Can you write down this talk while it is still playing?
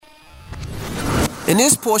And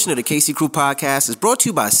this portion of the KC Crew podcast is brought to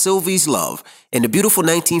you by Sylvie's Love. In the beautiful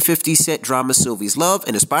 1950s set drama Sylvie's Love,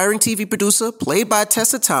 an aspiring TV producer played by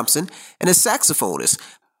Tessa Thompson and a saxophonist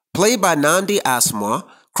played by Nandi Asmar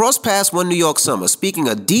cross paths one New York summer, speaking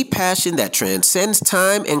a deep passion that transcends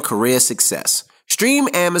time and career success. Stream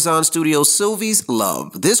Amazon Studios' Sylvie's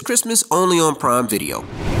Love this Christmas only on Prime Video.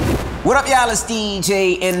 What up, y'all? It's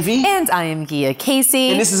DJ Envy. And I am Gia Casey.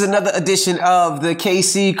 And this is another edition of the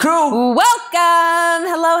KC Crew. Welcome!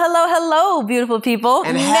 Hello, beautiful people.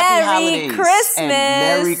 And happy holidays. Christmas.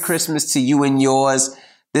 And Merry Christmas to you and yours.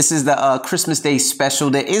 This is the Christmas Day special.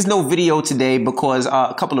 There is no video today because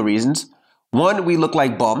a couple of reasons. One, we look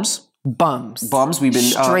like bums. Bums. We've been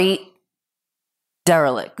straight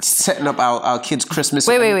derelict. Setting up our kids' Christmas.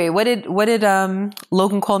 Wait. What did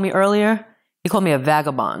Logan call me earlier? He called me a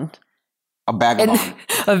vagabond. A vagabond.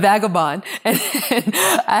 A vagabond. And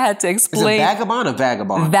I had to explain. Is it vagabond or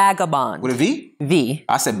vagabond? Vagabond. With a V? V.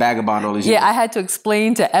 I said vagabond all these years. Yeah, I had to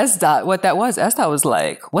explain to S-Dot what that was. S-Dot was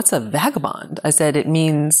like, what's a vagabond? I said, it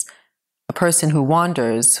means a person who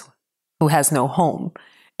wanders, who has no home.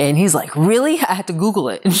 And he's like, really? I had to Google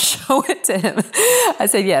it and show it to him. I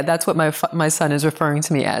said, yeah, that's what my son is referring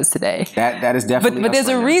to me as today. That is definitely But there's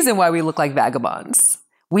a reason why we look like vagabonds.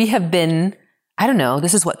 We have been, I don't know,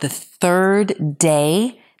 this is what, the third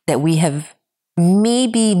day that we have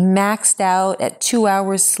maybe maxed out at 2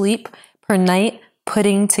 hours sleep per night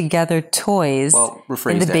putting together toys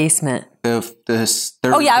in the basement. The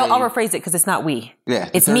third I'll rephrase it because it's not we. Yeah.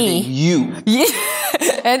 It's me. You. Yeah.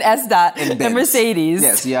 And S-Dot and Mercedes.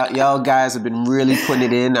 Yes, y'all guys have been really putting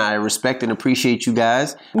it in. I respect and appreciate you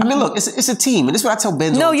guys. I mean, look, it's a team, and this is what I tell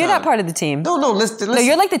Benz all the time. No, you're not part of the team. No, listen. No,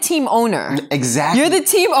 you're like the team owner. Exactly. You're the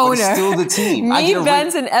team owner. But it's still the team. Me,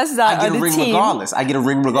 Benz, and S-Dot are the team. I get a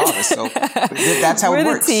ring regardless. So that's how it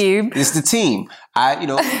works. We're the team. It's the team.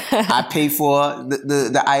 I pay for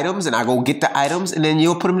the items, and I go get the items, and then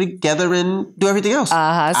you'll put them together and do everything else.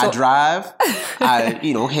 I drive. I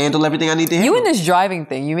handle everything I need to handle. You and this driving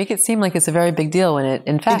thing, you make it seem like it's a very big deal when it,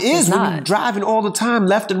 in fact, it is. It's not. When you're driving all the time,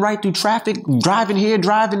 left and right through traffic, driving here,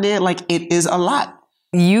 driving there, like it is a lot.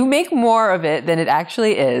 You make more of it than it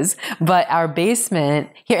actually is, but our basement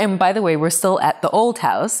here, and by the way, we're still at the old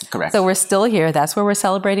house. Correct. So we're still here. That's where we're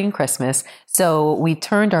celebrating Christmas. So we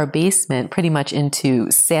turned our basement pretty much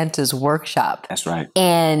into Santa's workshop. That's right.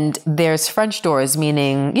 And there's French doors,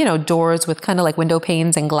 meaning, doors with kind of like window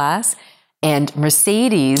panes and glass. And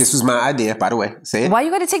Mercedes. This was my idea, by the way. Say it. Why you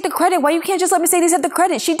got to take the credit? Why you can't just let Mercedes have the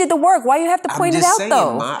credit? She did the work. Why you have to point it out,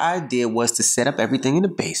 though? My idea was to set up everything in the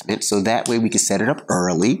basement so that way we could set it up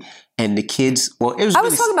early and the kids. Well, it was. I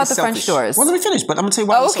was talking about the French doors. Well, let me finish, but I'm gonna tell you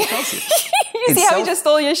why it's so selfish. You see how he just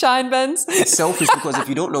stole your shine, Benz? It's selfish because if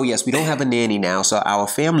you don't know, yes, we don't have a nanny now, so our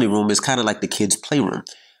family room is kind of like the kids' playroom.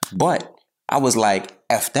 But I was like,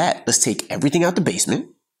 F that. Let's take everything out the basement.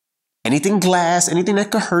 Anything glass, anything that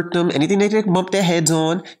could hurt them, anything that they could bump their heads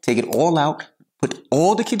on, take it all out, put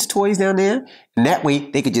all the kids' toys down there, and that way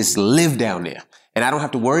they could just live down there. And I don't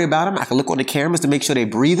have to worry about them. I can look on the cameras to make sure they're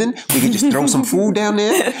breathing. We can just throw some food down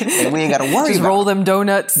there, and we ain't got to worry just about roll them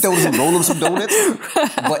donuts. Roll them some donuts.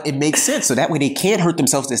 But it makes sense. So that way they can't hurt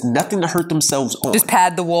themselves. There's nothing to hurt themselves on. Just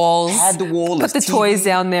pad the walls. Pad the wall. Put the toys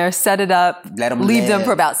down there. Set it up. Let them leave them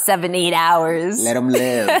for about 7-8 hours. Let them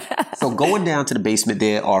live. So going down to the basement,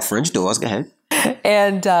 there are French doors. Go ahead.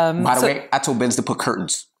 And by the way, I told Benz to put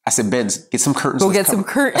curtains. I said, Benz, get some curtains. Go get some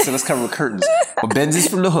curtains. I said, let's cover curtains. But Benz is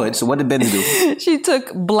from the hood, so what did Benz do? She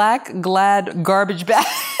took black Glad garbage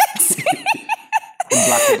bags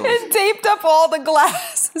and taped up all the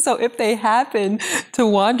glass. So if they happen to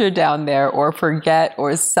wander down there or forget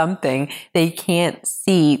or something, they can't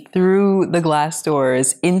see through the glass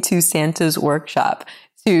doors into Santa's workshop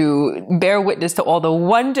to bear witness to all the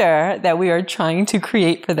wonder that we are trying to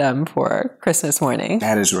create for them for Christmas morning.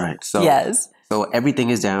 That is right. So, yes. So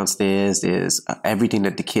everything is downstairs. There's everything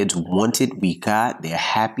that the kids wanted, we got. They're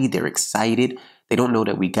happy. They're excited. They don't know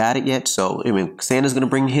that we got it yet. So Santa's going to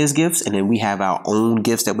bring his gifts, and then we have our own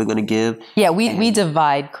gifts that we're going to give. Yeah, we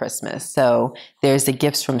divide Christmas. So there's the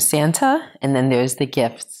gifts from Santa, and then there's the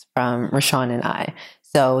gifts from Rashawn and I.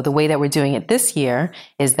 So the way that we're doing it this year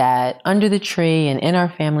is that under the tree and in our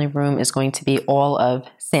family room is going to be all of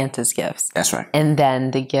Santa's gifts. That's right. And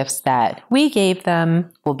then the gifts that we gave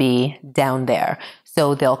them will be down there.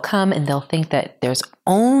 So they'll come and they'll think that there's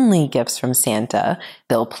only gifts from Santa.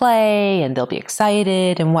 They'll play and they'll be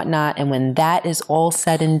excited and whatnot. And when that is all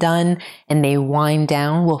said and done and they wind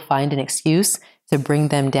down, we'll find an excuse to bring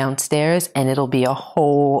them downstairs and it'll be a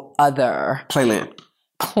whole other playland.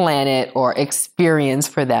 planet or experience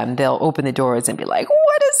for them. They'll open the doors and be like,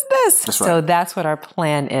 what is this? That's right. So that's what our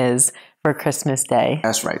plan is for Christmas Day.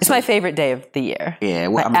 That's right. It's my favorite day of the year. Yeah.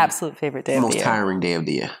 Well, my absolute favorite day of the year. Most tiring day of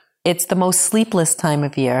the year. It's the most sleepless time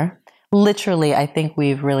of year. Literally, I think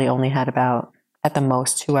we've really only had about, at the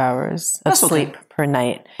most, 2 hours of sleep per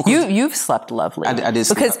night. You've slept lovely. I did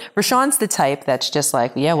sleep. Because Rashawn's the type that's just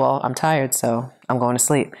like, yeah, well, I'm tired, so I'm going to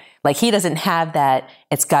sleep. Like, he doesn't have that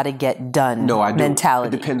it's got to get done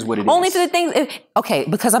mentality. It depends what it is. Only for the things, okay,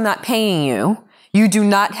 because I'm not paying you. You do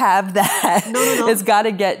not have that. No. It's got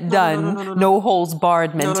to get done. No holds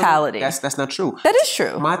barred mentality. That's not true. That is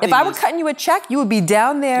true. If I were cutting you a check, you would be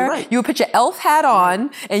down there. Right. You would put your elf hat on,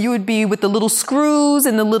 and you would be with the little screws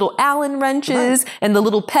and the little Allen wrenches and the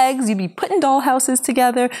little pegs. You'd be putting dollhouses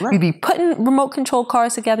together. Right. You'd be putting remote control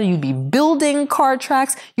cars together. You'd be building car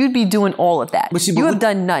tracks. You'd be doing all of that. You have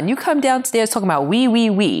done none. You come downstairs talking about we.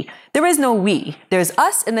 There is no we. There's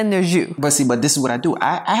us, and then there's you. But this is what I do.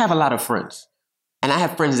 I have a lot of friends. And I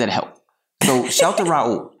have friends that help. So shout to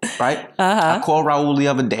Raul, right? I called Raul the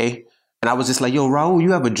other day, and I was just like, yo, Raul,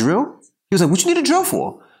 you have a drill? He was like, what you need a drill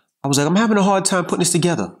for? I was like, I'm having a hard time putting this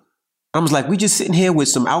together. I was like, we just sitting here with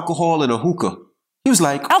some alcohol and a hookah. He was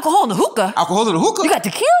like, alcohol and a hookah? Alcohol and a hookah? You got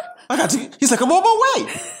tequila? I got tequila. He's like, I'm on my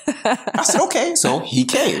way. I said, okay. So he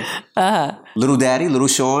came. Little daddy, little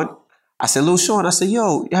Sean. I said, little Sean, I said,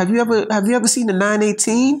 yo, have you ever seen the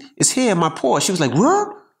 918? It's here in my Porsche. She was like,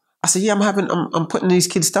 what? I said, yeah, I'm putting these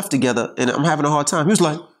kids' stuff together and I'm having a hard time. He was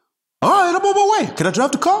like, all right, I'm on my way. Can I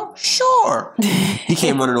drive the car? Sure. He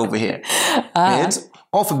came running over here. Benz,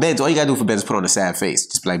 all you gotta do for Benz is put on a sad face.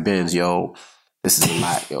 Just be like, Benz, yo, this is a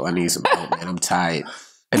lot. Yo, I need some help, man. I'm tired.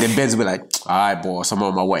 And then Benz will be like, all right, boss, I'm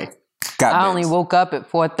on my way. I only woke up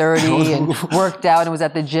at 4:30 and worked out and was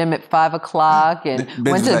at the gym at 5 o'clock and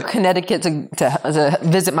went to Connecticut to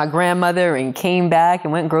visit my grandmother and came back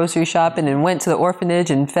and went grocery shopping and went to the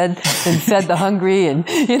orphanage and fed the hungry and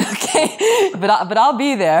but I'll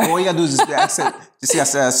be there. All you gotta do is just see I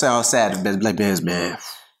sound sad. Like Benz, man.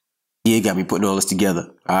 Yeah, you got me putting all this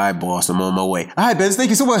together. All right, boss, I'm on my way. All right, Benz, thank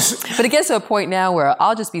you so much. But it gets to a point now where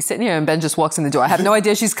I'll just be sitting here and Ben just walks in the door. I have no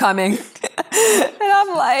idea she's coming. And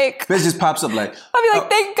I'm like... Ben just pops up like... I'll be like,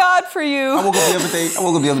 thank God for you. I woke up the other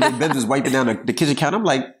day. Ben was wiping down the kitchen counter. I'm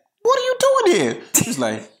like, what are you doing here? He's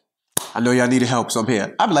like, I know y'all needed help, so I'm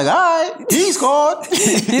here. I'm like, all right, he's gone.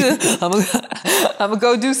 I'm going to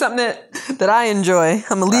go do something that I enjoy.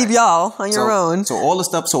 I'm going to leave y'all on your own. So all the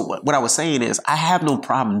stuff, so what I was saying is, I have no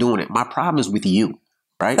problem doing it. My problem is with you,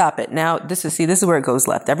 right? Stop it. Now, this is where it goes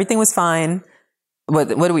left. Everything was fine.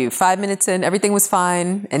 What are we, 5 minutes in? Everything was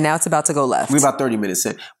fine, and now it's about to go left. We're about 30 minutes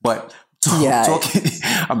in. But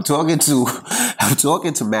I'm talking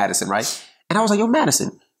to Madison, right? And I was like, yo,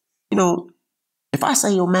 Madison, if I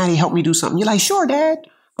say, yo, Maddie, help me do something, you're like, sure, Dad.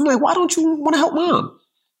 I'm like, why don't you want to help Mom?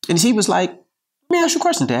 And she was like, let me ask you a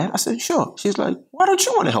question, Dad. I said, sure. She's like, why don't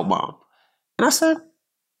you want to help Mom? And I said,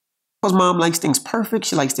 because Mom likes things perfect.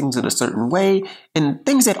 She likes things in a certain way and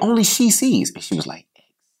things that only she sees. And she was like,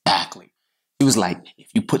 exactly. She was like, if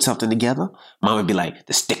you put something together, Mom would be like,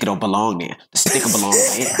 the sticker don't belong there. The sticker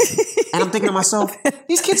belongs there. And I'm thinking to myself,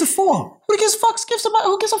 these kids are 4. Who gives a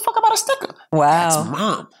fuck about a sticker? Wow. That's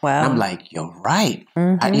Mom. Wow. And I'm like, you're right.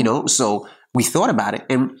 So we thought about it.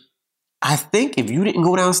 And I think if you didn't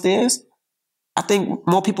go downstairs, I think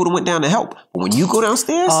more people went down to help. But when you go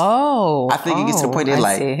downstairs, I think it gets to the point they're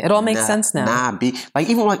like, it all makes sense now.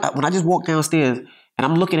 Even when I just walk downstairs and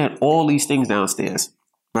I'm looking at all these things downstairs,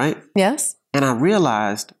 right? Yes. And I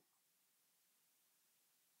realized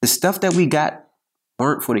the stuff that we got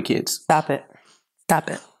weren't for the kids. Stop it.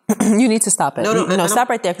 You need to stop it. No, stop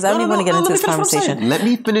right there because I don't even want to get into this conversation. Let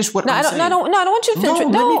me finish what I'm saying. I don't want you to finish. I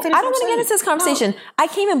don't want to get into this conversation. I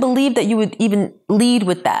can't even believe that you would even lead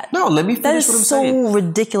with that. No, let me finish what I'm saying. That is so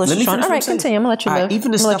ridiculous, Sean. All right, continue. I'm going to let you live. I'm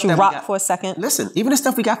going to let you rock for a second. Listen, even the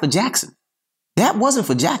stuff we got for Jackson, that wasn't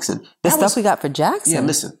for Jackson. The stuff we got for Jackson? Yeah,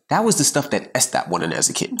 listen. That was the stuff that Estat wanted as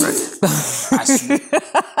a kid, right?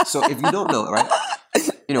 So if you don't know, right?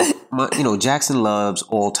 Jackson loves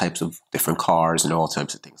all types of different cars and all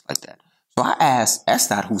types of things like that. So I asked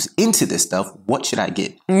Estat, who's into this stuff, what should I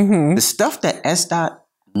get? Mm-hmm. The stuff that Estat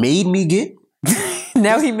made me get.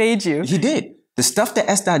 Now he made you. He did. The stuff that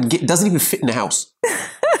Estat get doesn't even fit in the house.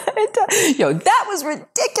 Yo, that was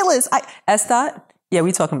ridiculous. Estat? Yeah,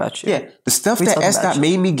 we talking about you. Yeah, the stuff that Estat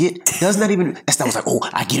made me get does not even... Estat was like, oh,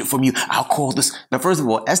 I get it from you. I'll call this. Now, first of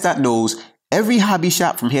all, Estat knows every hobby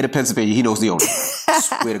shop from here to Pennsylvania. He knows the owner. I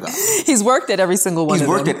swear to God. He's worked at every single one of them.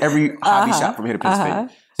 He's worked at every hobby shop from here to Pennsylvania.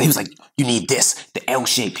 So he was like, you need this, the L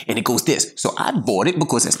shape, and it goes this. So I bought it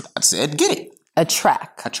because Estat said, get it. A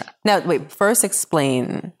track. A track. Now, wait, first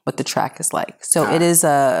explain what the track is like. So it is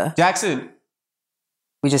a... Jackson.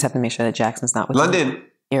 We just have to make sure that Jackson's not with London.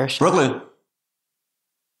 Earshot. Brooklyn.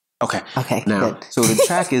 Okay. Okay. Now, good. so the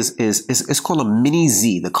track is it's called a Mini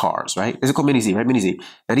Z, the cars, right? Is it called Mini Z, right? Mini Z.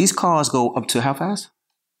 Now, these cars go up to how fast?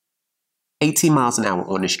 18 miles an hour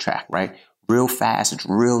on this track, right? Real fast. It's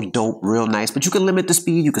real dope, real nice. But you can limit the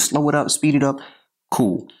speed. You can slow it up, speed it up.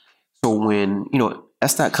 Cool. So when,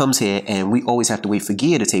 Estat comes here and we always have to wait for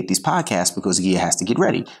Gia to tape these podcasts because Gia has to get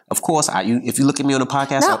ready. Of course, if you look at me on the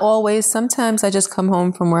podcast. Not always. Sometimes I just come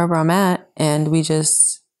home from wherever I'm at and we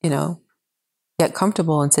just, get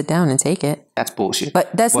comfortable and sit down and take it. That's bullshit. But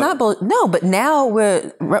that's not bullshit. No, but now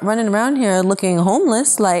we're running around here looking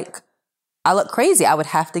homeless. Like, I look crazy. I would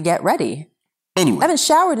have to get ready. Anyway. I haven't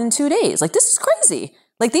showered in 2 days. Like, this is crazy.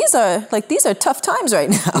 Like, these are tough times right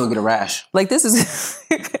now. You're going to get a rash. Like, this is...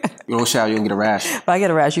 You don't shower, you're going to get a rash. If I get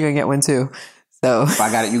a rash, you're going to get one too. So if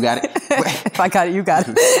I got it, you got it. If I got it, you got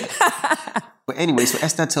it. But anyway, so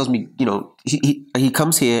Estat tells me, he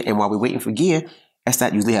comes here and while we're waiting for Gia,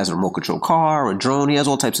 Estat usually has a remote control car or a drone. He has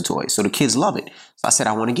all types of toys. So the kids love it. So I said,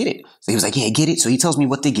 I want to get it. So he was like, yeah, get it. So he tells me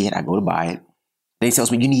what to get. I go to buy it. Then he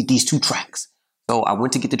tells me, you need these 2 tracks. So I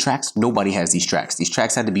went to get the tracks. Nobody has these tracks. These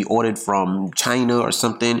tracks had to be ordered from China or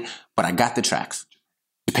something, but I got the tracks.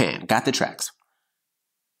 Japan, got the tracks.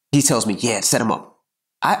 He tells me, yeah, set them up.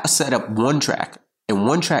 I set up 1 track, and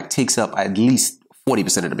 1 track takes up at least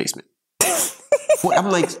 40% of the basement.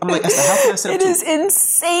 I'm like, Esther, how can I set up 2? It is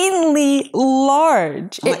insanely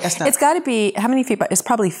large. It's got to be, how many feet? It's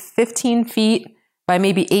probably 15 feet by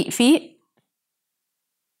maybe 8 feet.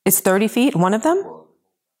 It's 30 feet, one of them?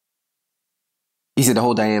 He said the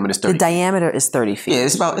whole diameter is 30. The diameter is 30 feet. Yeah,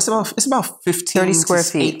 it's about 15 30 square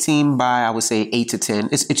feet. 18 by, I would say, 8 to 10.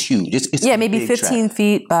 It's huge. It's maybe 15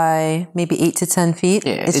 feet by maybe 8 to 10 feet.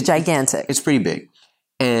 Yeah, it's gigantic. It's pretty big.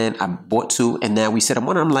 And I bought 2, and now we set up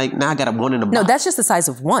 1. And I'm like, now I got a 1 in a box. No, that's just the size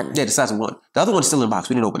of 1. Yeah, the size of 1. The other one's still in the box.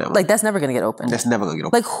 We didn't open that one. Like, that's never going to get opened. That's never going to get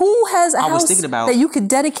opened. Like, who has a house that you could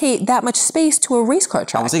dedicate that much space to a race car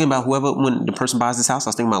track? I was thinking about when the person buys this house, I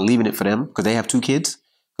was thinking about leaving it for them because they have 2 kids.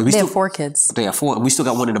 They have 4 kids. They have 4, and we still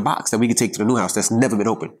got 1 in the box that we could take to the new house that's never been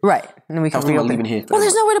opened. Right, and then we can reopen. Well,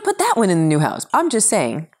 there's nowhere to put that one in the new house. I'm just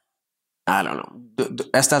saying. I don't know.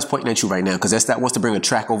 Estat's pointing at you right now because Estat wants to bring a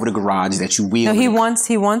track over the garage that you wheel. No, he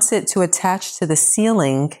wants it to attach to the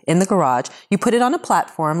ceiling in the garage. You put it on a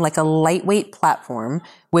platform, like a lightweight platform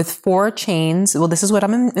with 4 chains. Well, this is what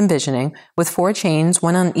I'm envisioning, with 4 chains,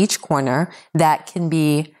 1 on each corner that can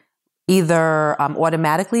be either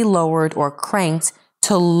automatically lowered or cranked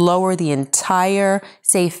to lower the entire,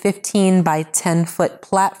 say, 15 by 10 foot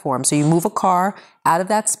platform. So you move a car out of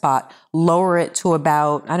that spot, lower it to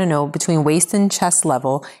about, I don't know, between waist and chest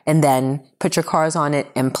level, and then put your cars on it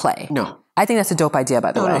and play. No. I think that's a dope idea,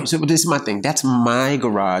 by the way. No, so this is my thing. That's my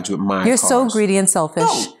garage with my You're cars. so greedy and selfish.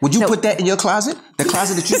 No. Would you put that in your closet? The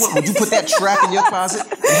closet that you want? Would you put that track in your closet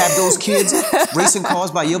and have those kids racing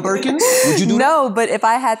cars by your Birkins? Would you do that? No, but if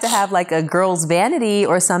I had to have like a girl's vanity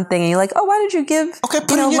or something, and you're like, oh, why did you give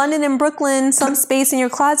London and Brooklyn some space in your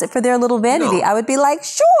closet for their little vanity? I would be like,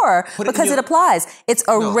 sure, because it applies. It's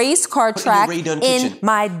a race car track in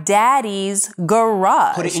my daddy's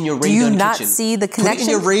garage. Put it in your Ray Do you Dunn not kitchen. see the connection?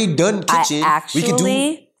 Put it in your Ray Dunn kitchen. I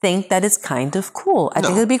actually think that is kind of cool. I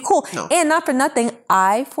think it'd be cool. And not for nothing,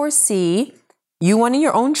 I foresee you wanting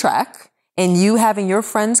your own track and you having your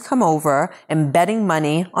friends come over and betting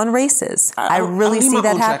money on races. I really see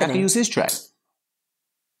that happening. I can use his track.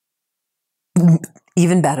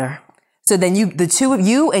 Even better. So then the 2 of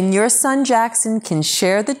you and your son Jackson can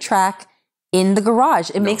share the track in the garage.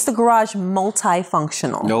 It makes the garage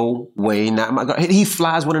multifunctional. No way. Not my God. He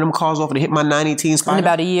flies one of them cars off and hit my 918 Spider. In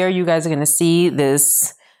about a year, you guys are going to see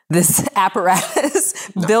this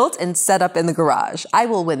apparatus built and set up in the garage. I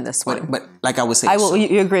will win this one. But like I was saying,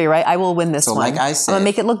 you agree, right? I will win this one. Like I said, I'm gonna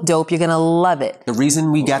make it look dope. You're gonna love it. The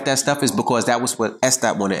reason we got that stuff is because that was what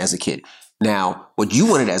Estat wanted as a kid. Now, what you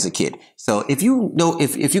wanted as a kid. So if you go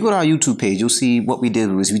to our YouTube page, you'll see what we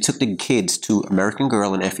did was we took the kids to American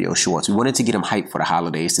Girl and FAO Schwarz. We wanted to get them hyped for the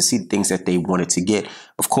holidays to see the things that they wanted to get.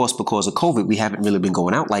 Of course, because of COVID, we haven't really been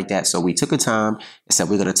going out like that. So we took a time and said,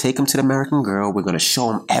 we're going to take them to the American Girl. We're going to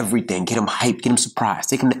show them everything, get them hyped, get them surprised,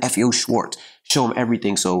 take them to FAO Schwarz, show them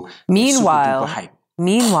everything. So meanwhile,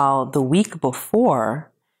 the week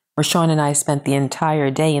before, Rashawn and I spent the entire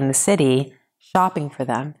day in the city shopping for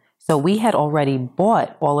them. So we had already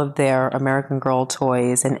bought all of their American Girl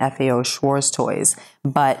toys and FAO Schwarz toys,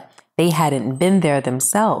 but they hadn't been there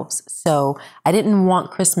themselves. So I didn't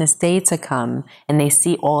want Christmas Day to come and they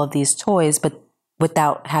see all of these toys, but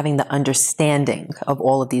without having the understanding of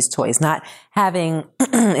all of these toys, not having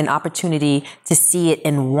an opportunity to see it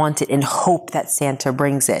and want it and hope that Santa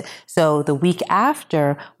brings it. So the week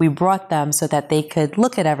after, we brought them so that they could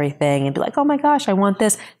look at everything and be like, oh my gosh, I want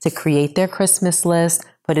this, to create their Christmas list,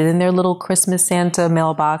 put it in their little Christmas Santa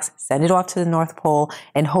mailbox, send it off to the North Pole,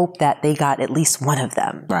 and hope that they got at least one of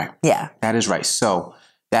them. Right. Yeah. That is right. So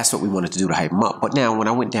that's what we wanted to do to hype them up. But now when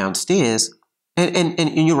I went downstairs,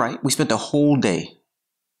 and you're right, we spent the whole day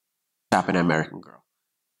shopping at American Girl.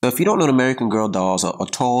 So if you don't know the American Girl dolls or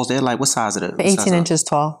dolls, they're like, what size are they? 18 inches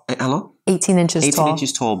tall. How long? 18 inches tall. 18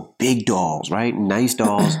 inches tall, big dolls, right? Nice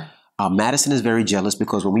dolls. Madison is very jealous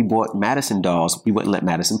because when we bought Madison dolls, we wouldn't let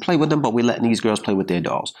Madison play with them, but we're letting these girls play with their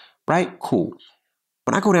dolls, right? Cool.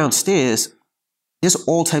 When I go downstairs, there's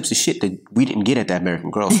all types of shit that we didn't get at that American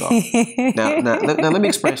Girl doll. now, let me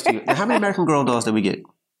express to you. Now, how many American Girl dolls did we get?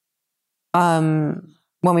 When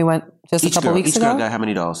we went just a couple weeks ago? Each girl got how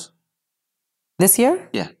many dolls? This year?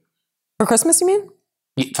 Yeah. For Christmas, you mean?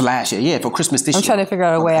 Yeah, for last year. Yeah, for Christmas this year. I'm trying to figure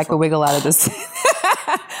out a way I could wiggle out of this.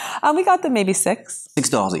 We got them maybe six.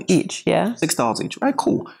 $6 each. Each, yeah. $6 each. Right,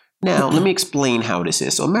 cool. Now, let me explain how this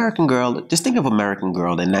is. So American Girl, just think of American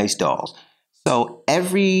Girl, they're nice dolls. So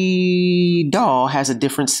every doll has a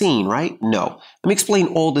different scene, right? No. Let me explain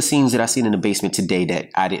all the scenes that I seen in the basement today that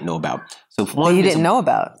I didn't know about. So for one, you didn't know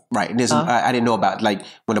about? Right. I didn't know about. Like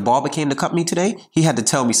when the barber came to cut me today, he had to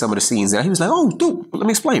tell me some of the scenes that he was like, oh, dude, let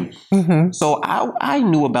me explain. Mm-hmm. So I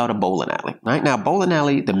knew about a bowling alley, right? Now, bowling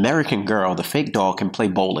alley, the American Girl, the fake doll can play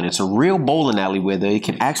bowling. It's a real bowling alley where they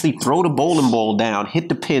can actually throw the bowling ball down, hit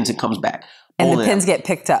the pins, and comes back. And the pins get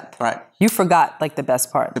picked up. Right. You forgot like the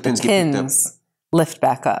best part. The pins get picked up. Lift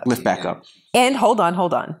back up. Lift back up. And hold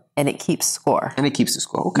on. And it keeps score. And it keeps the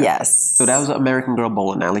score. Okay. Yes. So that was an American Girl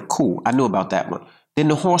bowling alley. Cool. I knew about that one. Then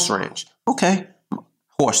the horse ranch. Okay.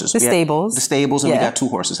 Horses. The stables. The stables, and we got 2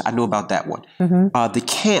 horses. I knew about that one. Mm-hmm. The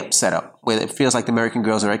camp setup, where it feels like the American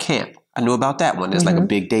Girls are at camp. I knew about that one. There's like a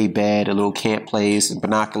big day bed, a little camp place, and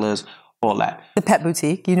binoculars, all that. The pet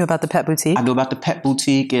boutique. You knew about the pet boutique? I knew about the pet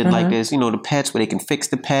boutique, and like there's, the pets where they can fix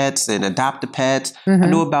the pets and adopt the pets. I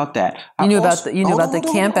knew about that. You knew about the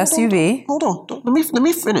camp SUV. Hold on. Let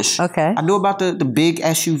me finish. Okay. I knew about the big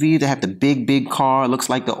SUV that have the big car. It looks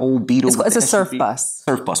like the old Beetle. It's a surf bus.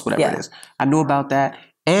 Surf bus, whatever it is. I knew about that.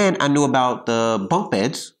 And I knew about the bunk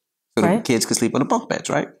beds. So the kids could sleep on the bunk beds,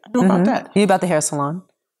 right? I knew about that. You knew about the hair salon.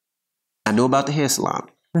 I knew about the hair salon.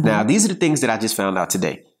 Now, these are the things that I just found out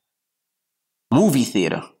today. Movie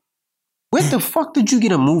theater. Where the fuck did you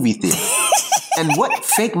get a movie theater? And what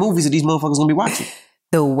fake movies are these motherfuckers gonna be watching?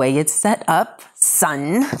 The way it's set up,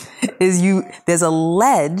 son, is there's a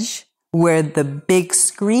ledge where the big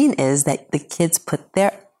screen is that the kids put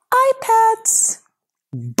their iPads.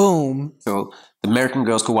 Boom. So the American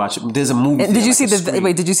Girls could watch it. There's a movie. Did you see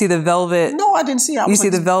Did you see the velvet? No, I didn't see it. You see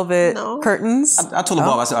the velvet curtains? I told the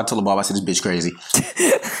Bob. I told the Bob. I said, this bitch crazy.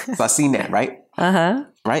 So I seen that, right?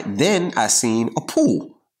 Right. Then I seen a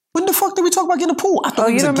pool. When the fuck did we talk about getting a pool? I thought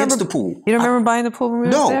we was against the pool. You don't remember buying the pool when we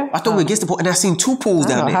were there? No, I thought we were against the pool. And I seen 2 pools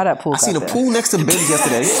down there. How that pool I seen a pool next to Ben's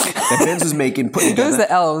yesterday that Ben's was making, putting together. It was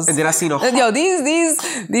the elves. And then I seen a heart. Yo,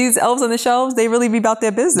 these elves on the shelves, they really be about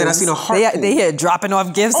their business. Then I seen a heart pool. They here dropping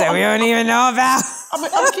off gifts that we don't even know about.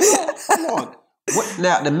 I'm keep on.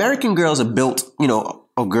 Now, the American Girls are built,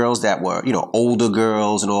 of girls that were, older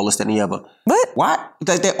girls and all this, that, and the other. What?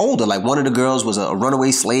 They're older. Like one of the girls was a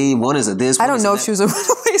runaway slave. One is a this. I don't know if she was a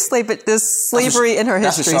runaway slave, but there's slavery in her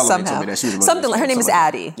history somehow. Something. Her name is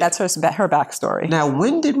Addie. That's her backstory. Now,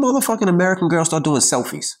 when did motherfucking American Girls start doing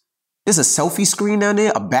selfies? There's a selfie screen down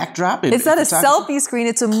there, a backdrop. It's not a selfie screen.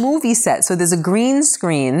 It's a movie set. So there's a green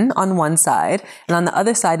screen on one side, and on the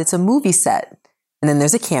other side, it's a movie set. And then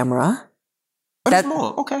there's a camera. But it's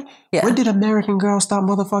more. Okay. Yeah. When did American Girls start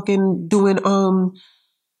motherfucking doing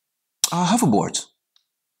hoverboards?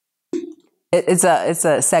 It's a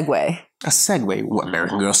Segway. A Segway? What,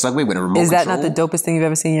 American Girls Segway with a remote control? Is that control? not the dopest thing you've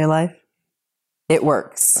ever seen in your life? It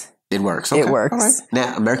works. It works. Okay. It works. All right.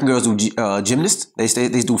 Now, American Girls do gymnasts. They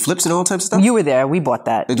do flips and all types of stuff. You were there. We bought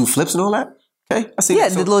that. They do flips and all that. Okay, I see. Yeah,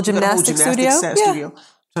 the little gymnastics studio. Studio. I'm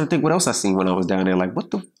trying to think what else I seen when I was down there. Like, what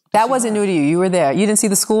the? That wasn't new to you. You were there. You didn't see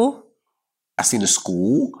the school? I seen the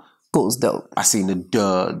school. School's dope. I seen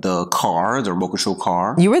the car, the remote control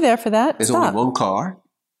car. You were there for that? There's only one car.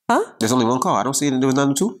 Huh? There's only one car. I don't see it. There was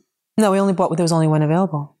none two. No, we only bought. There was only one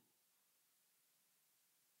available.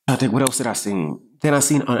 I think what else did I see? Then I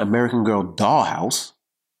seen an American Girl dollhouse.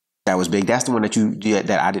 That was big. That's the one that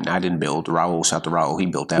I didn't build. Raul, shout to Raul, he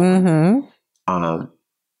built that one.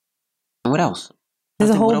 What else?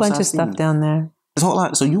 There's a whole bunch of stuff down there. There's a whole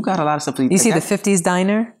lot. So you got a lot of stuff. You see the 50s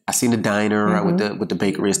diner? I seen the diner right, with the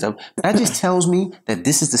bakery and stuff. That just tells me that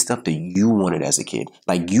this is the stuff that you wanted as a kid.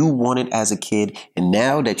 Like you wanted as a kid, and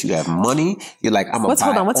now that you have money, you're like, I'm gonna buy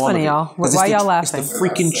hold on, what's funny, y'all? Why y'all laughing? It's the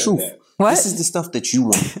freaking truth. What? This is the stuff that you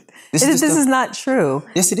want. This is not true.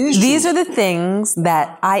 Yes, it is true. These are the things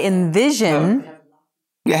that I envision.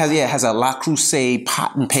 It has a La Crusade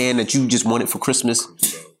pot and pan that you just wanted for Christmas.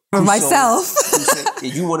 For myself.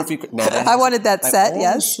 You wanted for I wanted that set,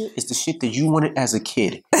 yes. It's the shit that you wanted as a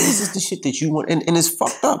kid. This is the shit that you want. And it's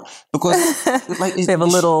fucked up because like they have a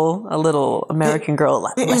little American Girl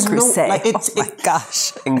like Crusade. Oh my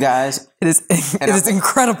gosh. And guys, it is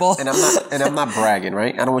incredible. And I'm not bragging,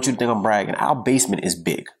 right? I don't want you to think I'm bragging. Our basement is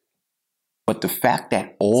big. But the fact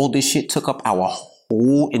that all this shit took up our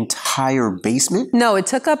whole entire basement? No, it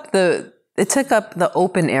took up the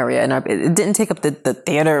open area, and it didn't take up the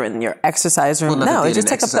theater and your exercise room. No, it just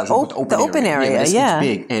took up the open area. Yeah,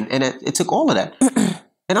 it's big, and it took all of that.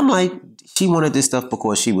 And I'm like, she wanted this stuff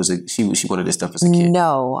because she wanted this stuff as a kid.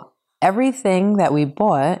 No, everything that we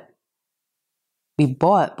bought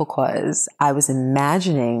because I was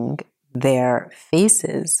imagining their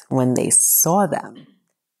faces when they saw them,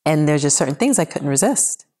 and there's just certain things I couldn't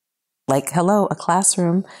resist. Like, hello, a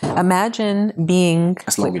classroom. Imagine being...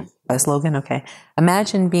 That's Logan. That's Logan, okay.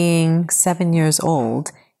 Imagine being 7 years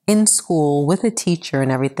old in school with a teacher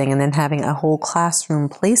and everything, and then having a whole classroom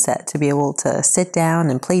playset to be able to sit down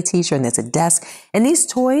and play teacher, and there's a desk. And these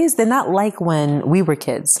toys, they're not like when we were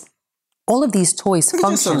kids. All of these toys function.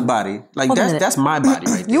 Look at your son's body. Like, that's my body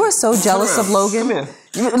right there. You are so jealous of Logan. Come here.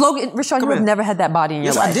 Logan, Rashawn, you have never had that body in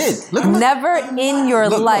your life. Yes, I did. Never in your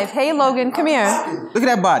life. Hey, Logan, come here. Look at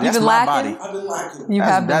that body. That's my body. I've been lacking. You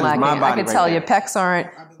have been lacking. I can tell there. your pecs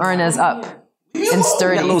aren't as up and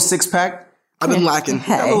sturdy. That little six pack. I've been lacking.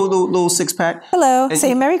 Hey. That little six pack. Hello.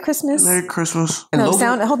 Say Merry Christmas. Merry Christmas. And No,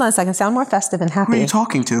 Logan, hold on a second. Sound more festive and happy. Who are you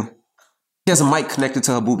talking to? she has a mic connected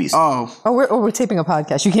to her boobies. Oh. We're taping a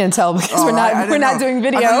podcast. You can't tell because we're not doing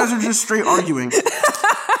video. I thought you guys were just straight arguing.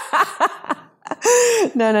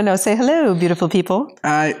 No. Say hello, beautiful people.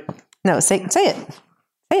 No, say it. Say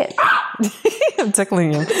it. I'm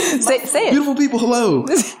tickling you. Say it. Beautiful people, hello.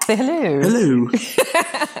 Say hello. Hello.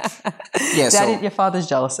 Yeah, Daddy, your father's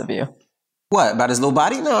jealous of you. What, about his little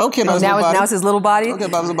body? No, I don't care about his little body. Now it's his little body? I don't care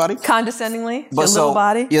about his little body. Condescendingly? But your little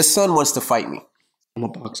body? Your son wants to fight me. I'm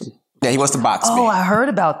gonna box him. Yeah, he wants to box me. Oh, I heard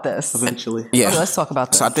about this. Eventually. Yeah. Okay, let's talk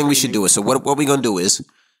about this. So I think we should do it. So what we're going to do is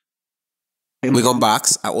we're going to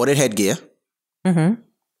box. I ordered headgear. Mm-hmm.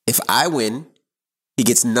 If I win, he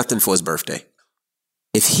gets nothing for his birthday.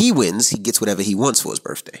 If he wins, he gets whatever he wants for his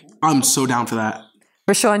birthday. I'm so down for that.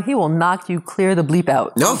 Rashawn, he will knock you clear the bleep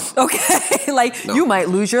out. No. Okay? You might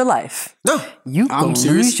lose your life. No. You gonna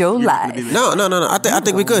lose your life. No. I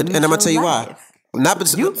think we could. And I'm going to tell you why.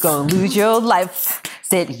 You gonna lose your life.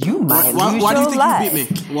 Said you might lose your life. Why do you think you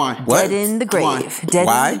beat me? Why? What? Dead in the grave. Why? Dead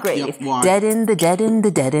Why? in the grave. Yep, why? Dead in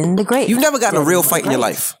the grave. You've never gotten a real fight in your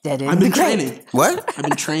life. Dead in I've the been grave. training. What? I've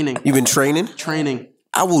been training. You've been training? Training.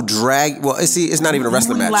 I will drag. Well, see, it's not even a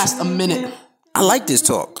wrestling match. Last a minute. I like this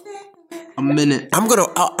talk. A minute. I'm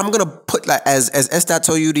gonna put, like, as Estat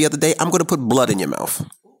told you the other day, I'm gonna put blood in your mouth.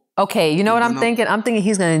 Okay, you know what I'm thinking? I'm thinking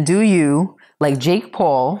he's gonna do you like Jake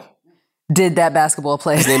Paul did that basketball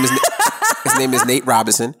player. His name is Nate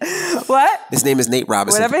Robinson. What? His name is Nate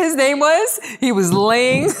Robinson. Whatever his name was, he was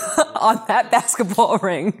laying on that basketball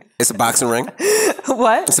ring. It's a boxing ring.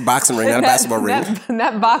 What? It's a boxing ring, not a basketball ring.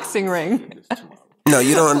 That boxing ring. No,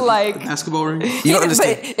 you don't. Like Basketball ring. You don't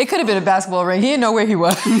understand. It could have been a basketball ring. He didn't know where he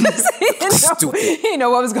was. He didn't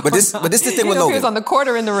know what was going on. But this the thing with He Logan. was on the court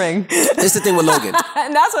or in the ring. This the thing with Logan.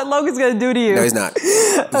 And that's what Logan's going to do to you. No, he's not.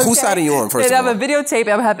 Whose side are you on, first They'd of all? have a videotape. I'm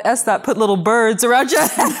going to have Estat put little birds around your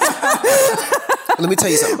head. Let me tell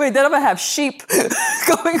you something. Wait, then I'm going to have sheep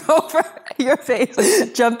going over your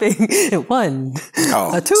face, jumping. 1,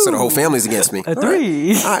 a 2. So the whole family's against me. A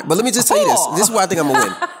 3. All right, but let me just tell you this. This is why I think I'm going to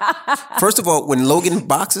win. First of all, when Logan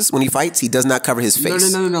boxes, when he fights, he does not cover his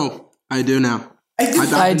face. No. I do now.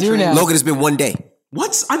 I do now. Logan, it's been one day.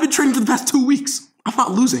 What? I've been training for the past 2 weeks. I'm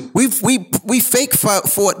not losing. We fake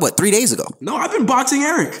fought, what, 3 days ago? No, I've been boxing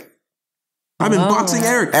Eric.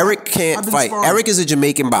 Eric can't fight. sparring. Eric is a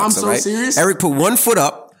Jamaican boxer, so right? serious. Eric put one foot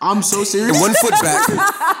up I'm so serious. and one foot back.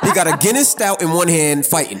 He got a Guinness stout in one hand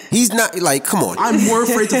fighting. He's not, like, come on. I'm more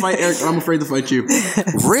afraid to fight Eric than I'm afraid to fight you.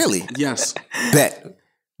 Really? Yes. Bet.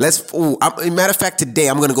 Matter of fact, today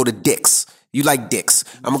I'm going to go to Dick's. You like Dick's.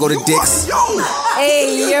 I'm gonna go to Dick's. Yo!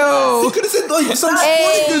 Hey, yo. You could have said like some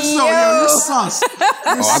sporting goods store. Yo, you're sus. Oh,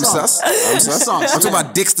 I'm sus. I'm talking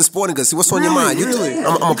about Dick's the sporting goods. See what's on your mind. Really?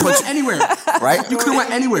 I'm gonna put you anywhere. right. You could have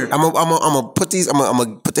went anywhere. I'm gonna put these. I'm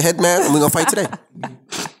gonna put the headband, and we're gonna fight today.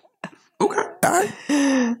 Okay. All right.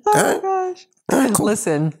 Oh my gosh. All right. Cool.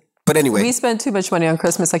 Listen. But anyway, We spend too much money on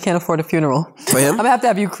Christmas. I can't afford a funeral. For him? I'm going to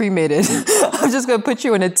have you cremated. I'm just going to put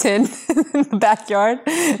you in a tin in the backyard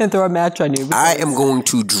and throw a match on you. I am going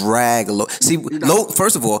to drag Logan. See,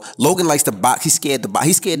 first of all, Logan likes to box. He's scared to box.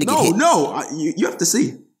 He's scared to get hit. You have to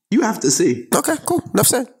see. You have to see. Okay, cool. Enough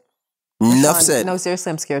said. Enough said. No,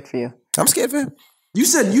 seriously, I'm scared for you. I'm scared for him. You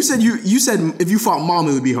said if you fought Mom,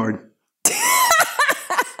 it would be hard.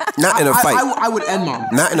 Not in a fight. I would end Mom.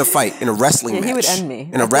 Not in a fight. In a wrestling match. He would end me.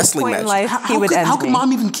 In a wrestling point match. in life, he would end me. How could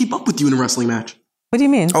Mom even keep up with you in a wrestling match? What do you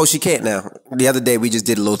mean? Oh, she can't now. The other day we just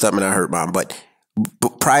did a little something and I hurt Mom. But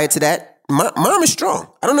prior to that, Mom is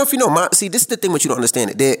strong. I don't know if you know. Mom, see, this is the thing what you don't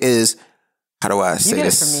understand. There is, how do I say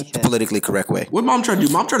this the politically correct way? What Mom tried to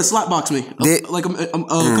do? Mom tried to slapbox me like a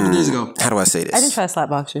couple days ago. How do I say this? I didn't try to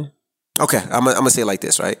slapbox you. Okay, I'm gonna say it like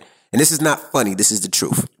this, right? And this is not funny. This is the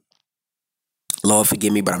truth. Lord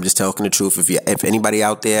forgive me, but I'm just talking the truth. If anybody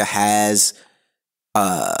out there has,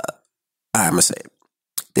 I'm gonna say it.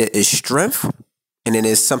 There is strength, and then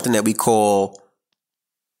there's something that we call.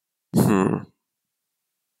 I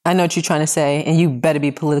know what you're trying to say, and you better be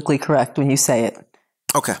politically correct when you say it.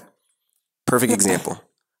 Okay, perfect example.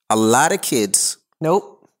 A lot of kids.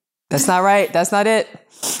 Nope, that's not right. That's not it.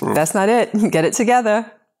 That's not it. Get it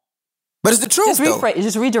together. But it's the truth, though.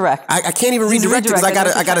 Just redirect. I can't even redirect it because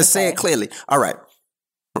I gotta say it clearly. All right.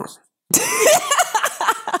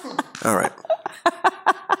 All right.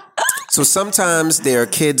 So sometimes there are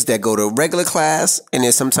kids that go to regular class, and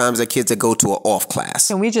there's sometimes there are kids that go to an off class.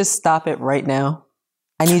 Can we just stop it right now?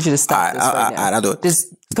 I need you to stop this right now. I'll do it.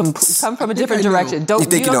 Just come from a different direction.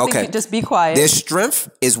 Okay. Just be quiet. Their strength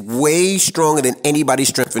is way stronger than anybody's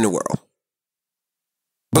strength in the world.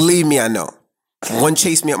 Believe me, I know. One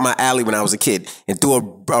chased me up my alley when I was a kid and threw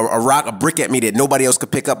a brick at me that nobody else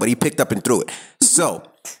could pick up, but he picked up and threw it. So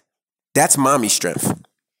that's mommy's strength.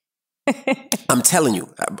 I'm telling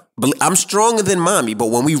you, I'm stronger than mommy, but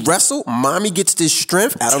when we wrestle, mommy gets this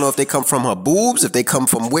strength. I don't know if they come from her boobs, if they come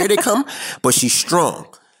from where they come, but she's strong.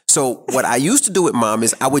 So what I used to do with mom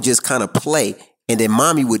is I would just kind of play, and then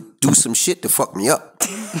mommy would do some shit to fuck me up.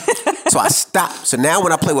 So I stopped. So now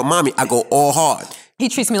when I play with mommy, I go all hard. He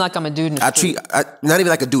treats me like I'm a dude in the street. Not even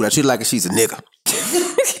like a dude. I treat her like she's a nigga.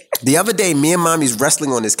 The other day, me and mommy's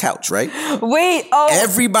wrestling on this couch, right? Wait,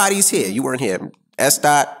 everybody's here. You weren't here.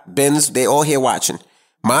 S-Dot, Benz, they all here watching.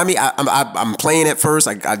 Mommy, I'm playing at first.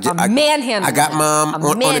 I manhandling. I got mom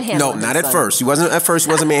on it. No, not at first. She wasn't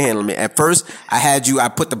manhandling me. At first, I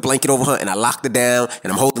put the blanket over her and I locked it down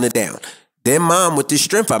and I'm holding it down. Then mom, with this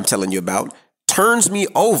strength I'm telling you about, turns me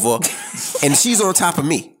over and she's on top of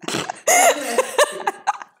me.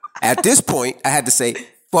 At this point, I had to say,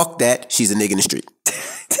 fuck that, she's a nigga in the street.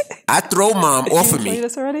 I throw mom off of me.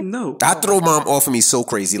 This already? No. I throw mom off of me so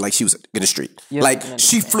crazy, like she was in the street. Like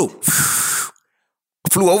she flew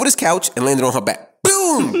over this couch and landed on her back.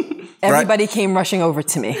 Boom! Everybody came rushing over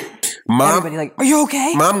to me. Mom, everybody like, are you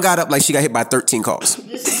okay? Mom got up like she got hit by 13 cars.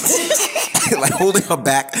 Like holding her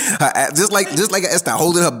back, just like Esther,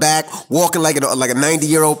 holding her back, walking like a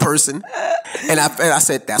 90-year-old person. And I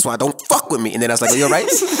said, that's why don't fuck with me. And then I was like, are you all right?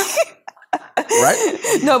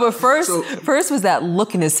 Right? No, but first was that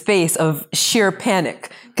look in his face of sheer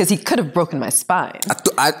panic because he could have broken my spine.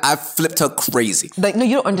 I flipped her crazy. Like, no,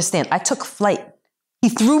 you don't understand. I took flight. He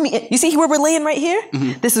threw me in. You see where we're laying right here?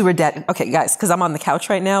 Mm-hmm. This is where Dad. Okay, guys, because I'm on the couch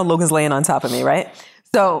right now. Logan's laying on top of me, right?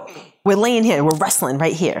 So we're laying here. We're wrestling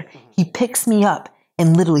right here. He picks me up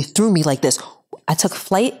and literally threw me like this. I took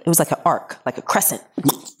flight. It was like an arc, like a crescent.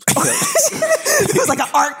 It was like an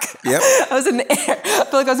arc. Yep. I was in the air. I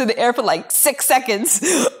feel like I was in the air for like 6 seconds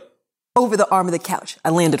over the arm of the couch. I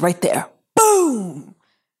landed right there. Boom.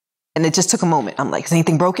 And it just took a moment. I'm like, is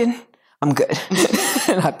anything broken? I'm good.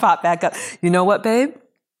 And I popped back up. You know what, babe?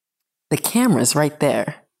 The camera's right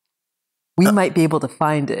there. We might be able to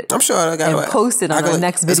find it. I'm sure I got and post it on our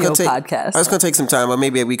next video podcast. It's going to take some time, but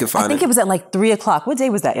maybe we can find it. I think it was at like 3:00. What day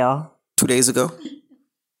was that, y'all? 2 days ago.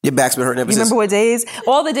 Your back's been hurting ever since. You remember what days?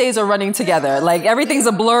 All the days are running together. Like everything's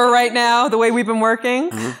a blur right now, the way we've been working,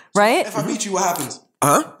 right? If I beat you, what happens?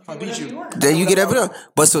 Huh? If I beat you. Then you get everything.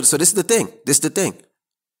 But so this is the thing.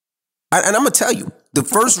 And I'm going to tell you, the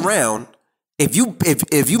first round, if you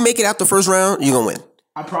make it out the first round, you're going to win.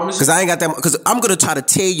 I promise you. Because I ain't got that. Because I'm gonna try to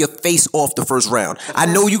tear your face off the first round. I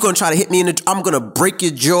know you're gonna try to hit me I'm gonna break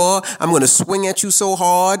your jaw. I'm gonna swing at you so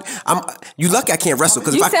hard. You lucky I can't wrestle.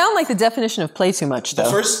 Because you sound like the definition of play too much, though.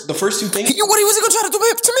 The first two things. What was he gonna try to do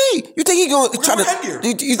to me? You think he gonna try to?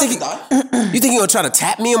 You think he gonna try to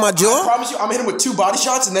tap me in my jaw? I promise you, I'm hitting him with 2 body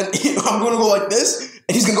shots, and then I'm gonna go like this,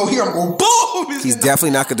 and he's gonna go here. I'm going boom. He's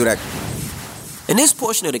definitely not gonna do that. And this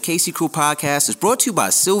portion of the KC Crew podcast is brought to you by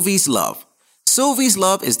Sylvie's Love. Sylvie's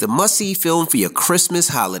Love is the must-see film for your Christmas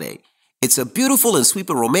holiday. It's a beautiful and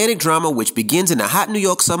sweeping romantic drama which begins in the hot New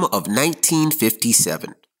York summer of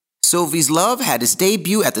 1957. Sylvie's Love had its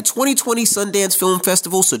debut at the 2020 Sundance Film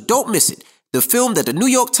Festival, so don't miss it. The film that the New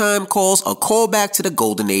York Times calls a callback to the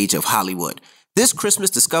golden age of Hollywood. This Christmas,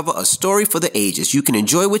 discover a story for the ages you can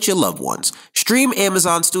enjoy with your loved ones. Stream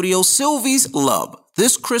Amazon Studios' Sylvie's Love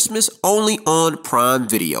this Christmas only on Prime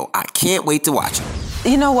Video. I can't wait to watch it.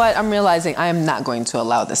 You know what? I'm realizing I am not going to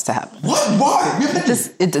allow this to happen. What? Why?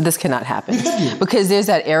 This cannot happen. Because there's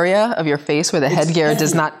that area of your face where the headgear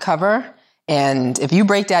does not cover. And if you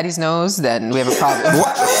break Daddy's nose, then we have a problem.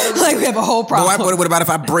 Like, we have a whole problem. What about if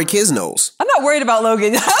I break his nose? I'm not worried about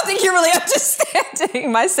Logan. I don't think you're really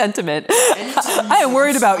understanding my sentiment. I am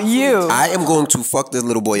worried about you. I am going to fuck this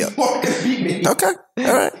little boy up. Okay.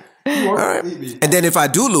 All right. All right. And then if I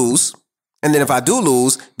do lose, then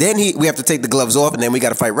we have to take the gloves off, and then we got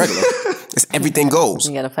to fight regular. Everything goes.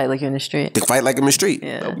 You got to fight like you're in the street. To fight like I'm in the street.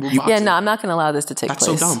 Yeah. No, I'm not going to allow this to take place.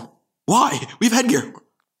 That's so dumb. Why? We have headgear.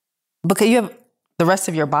 Because you have the rest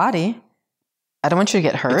of your body. I don't want you to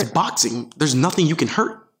get hurt. It's boxing. There's nothing you can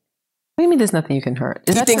hurt. What do you mean there's nothing you can hurt?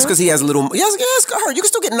 He thinks because he has a little... Yes, it's going to hurt. You can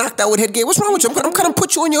still get knocked out with headgear. What's wrong with you? I'm going to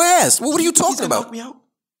put you on your ass. What are you talking about? Knock me out.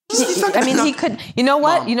 I mean, he could... You know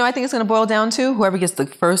what? Mom. You know I think it's going to boil down to? Whoever gets the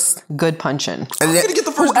first good punch in.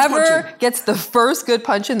 Whoever gets the first good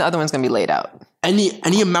punch in, the other one's going to be laid out.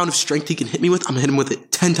 Any amount of strength he can hit me with, I'm going to hit him with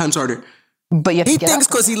it 10 times harder. But he thinks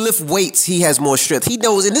because he lifts weights, he has more strength. He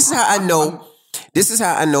knows, and this is how I know. This is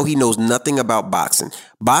how I know he knows nothing about boxing.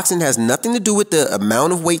 Boxing has nothing to do with the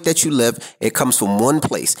amount of weight that you lift. It comes from one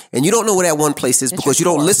place. And you don't know where that one place is because you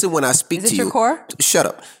don't listen when I speak to you. Is it your core? Shut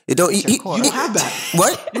up. You don't have that.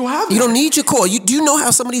 What? You don't have that. You don't need your core. Do you know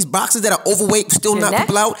how some of these boxers that are overweight still knock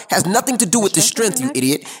people out? Has nothing to do with the strength, you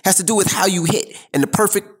idiot. Has to do with how you hit and the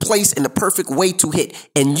perfect place and the perfect way to hit.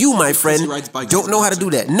 And you, my friend, don't know how to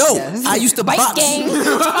do that. No, yes. I used to box. Fight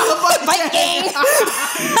gang.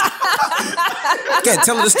 Okay,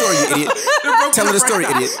 tell her the story, you idiot. Tell her the story,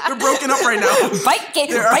 idiot. They're broken up right now.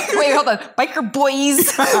 Wait, hold on. Biker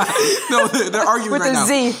boys. No, they're arguing with right now.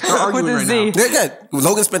 They're arguing right now. They're good.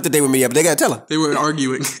 Logan spent the day with me, but they got to tell her. They were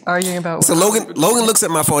arguing. Arguing about what? So Logan looks at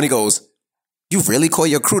my phone. He goes, "You really call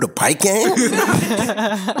your crew the bike gang?"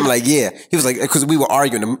 I'm like, yeah. He was like, because we were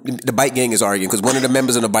arguing. The bike gang is arguing because one of the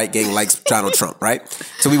members of the bike gang likes Donald Trump, right?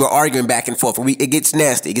 So we were arguing back and forth. And it gets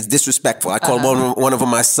nasty. It gets disrespectful. I call one of them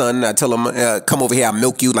my son. I tell him, come over here, I'll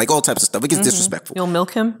milk you. Like all types of stuff. It gets disrespectful. You'll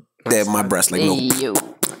milk him? Yeah, my breast, like milk. You.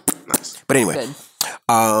 Nice. But anyway. Good.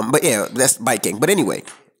 But yeah, that's bike gang. But anyway,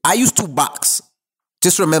 I used to box.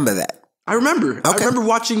 Just remember that. I remember. Okay. I remember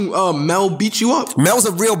watching Mel beat you up. Mel's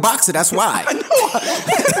a real boxer. That's why. I know.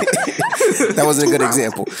 That wasn't a good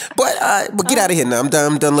example. But get out of here now. I'm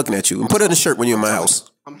done looking at you. And put on a shirt when you're in my house.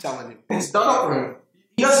 I'm telling you. It's done up for him.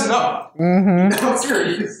 He doesn't know. Mm-hmm. I'm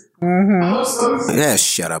serious. Mm-hmm. Yeah,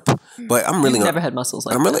 shut up. But I'm really... You've never had muscles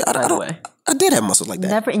like that, by the way. I did have muscles like that.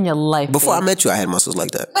 Never in your life. Before I met you, I had muscles like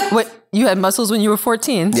that. What? You had muscles when you were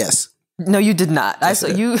 14? Yes. No, you did not. Yes, I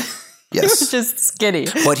saw you... Yes. You were just skinny.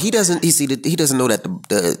 But he doesn't know that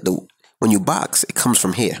the when you box, it comes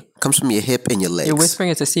from here. It comes from your hip and your legs. You're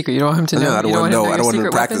whispering it's a secret. You don't want him to know. No, I don't want to know. I don't want him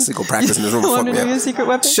to practice. Go practice in his room. You don't want to know your secret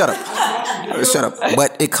weapon? Shut up.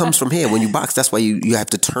 But it comes from here. When you box, that's why you have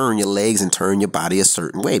to turn your legs and turn your body a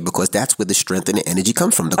certain way because that's where the strength and the energy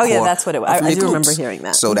comes from. Yeah, that's what it was. I do remember hearing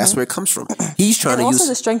that. So that's where it comes from. He's trying to use... also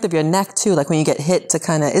the strength of your neck, too. Like when you get hit to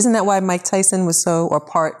kind of... Isn't that why Mike Tyson was so... Or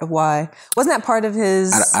part of why... Wasn't that part of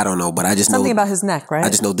his... I don't know, but I just know... Something about his neck, right? I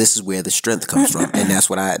just know this is where the strength comes from. And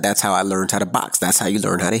that's how I learned how to box. That's how you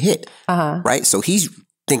learn how to hit. Uh-huh. Right? So he's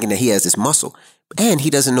thinking that he has this muscle. And he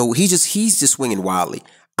doesn't know... He's just swinging wildly.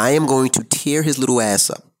 I am going to tear his little ass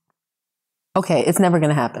up. Okay, it's never going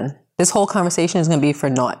to happen. This whole conversation is going to be for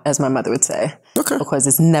naught, as my mother would say. Okay. Because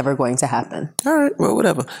it's never going to happen. All right, well,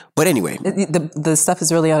 whatever. But anyway. The stuff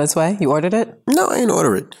is really on its way? You ordered it? No, I ain't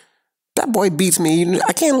order it. That boy beats me.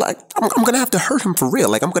 I can't, I'm going to have to hurt him for real.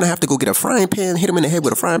 Like, I'm going to have to go get a frying pan, hit him in the head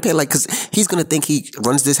with a frying pan, because he's going to think he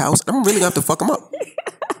runs this house. I'm really going to have to fuck him up.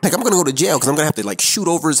 Like, I'm going to go to jail because I'm going to have to, like, shoot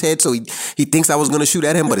over his head so he thinks I was going to shoot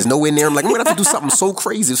at him, but it's nowhere near him. Like, I'm going to have to do something so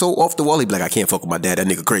crazy, so off the wall. He'd be like, I can't fuck with my dad. That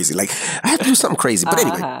nigga crazy. Like, I have to do something crazy. But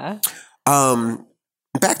anyway,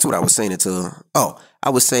 back to what I was saying I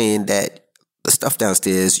was saying that the stuff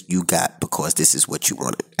downstairs you got because this is what you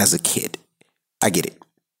wanted as a kid. I get it.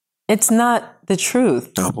 It's not the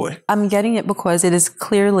truth. Oh, boy. I'm getting it because it is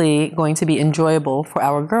clearly going to be enjoyable for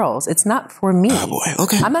our girls. It's not for me. Oh, boy.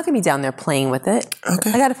 Okay. I'm not going to be down there playing with it.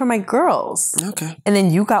 Okay. I got it for my girls. Okay. And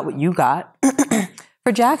then you got what you got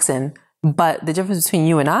for Jackson. But the difference between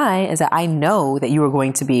you and I is that I know that you are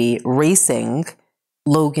going to be racing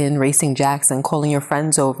Logan, racing Jackson, calling your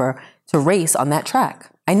friends over to race on that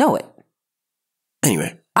track. I know it.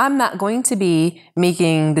 Anyway. I'm not going to be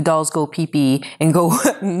making the dolls go pee-pee and go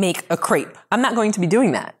make a crepe. I'm not going to be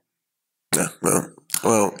doing that.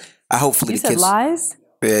 Well, hopefully you the kids... You said lies?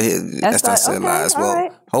 Yeah, that's not saying lies. Well,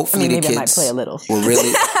 right. hopefully maybe the kids I might play a little. will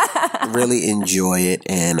really enjoy it.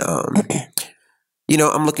 And,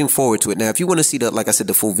 I'm looking forward to it. Now, if you want to see like I said,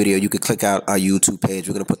 the full video, you could click out our YouTube page.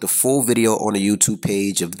 We're going to put the full video on the YouTube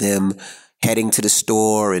page of them heading to the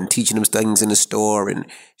store and teaching them things in the store and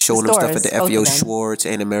showing them stuff at the FEO Schwarz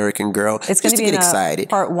and American Girl. It's going to be get excited.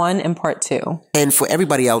 Part 1 and part 2. And for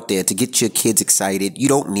everybody out there to get your kids excited, you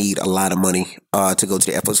don't need a lot of money to go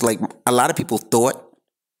to the FEO. Like a lot of people thought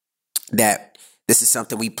that this is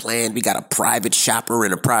something we planned. We got a private shopper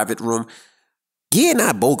in a private room. Yeah, and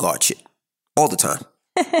I bogart shit all the time.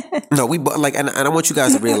 No, and I want you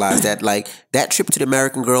guys to realize that like that trip to the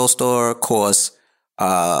American Girl store costs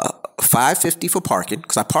 $5.50 for parking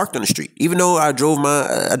because I parked on the street. Even though I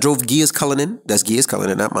drove Gia's Cullinan. That's Gia's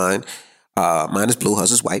Cullinan, not mine. Mine is blue,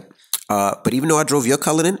 hers is white. But even though I drove your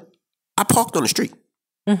Cullinan, I parked on the street.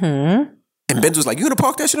 Mm-hmm. And Benz was like, "You gonna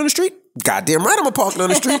park that shit on the street?" Goddamn right, I'm gonna park it on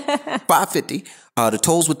the street. $5.50. The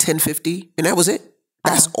tolls were $10.50, and that was it.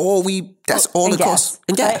 That's all it cost.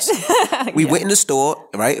 And gas. Right? We went in the store,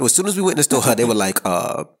 right? As soon as we went in the store, they were like,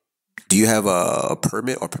 "Do you have a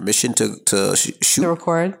permit or permission to shoot?" To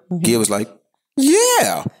record? Mm-hmm. Gia was like,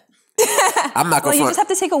 "Yeah." I'm not going to you just have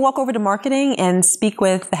to take a walk over to marketing and speak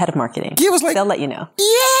with the head of marketing. Gia was like, they'll let you know.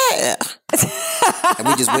 Yeah. And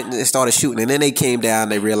we just went and started shooting. And then they came down,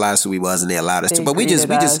 they realized who we was, and they allowed us to. But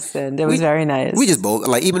and it was very nice. We just both,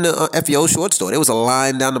 like even the FEO short store, there was a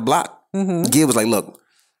line down the block. Mm-hmm. Gia was like, "Look,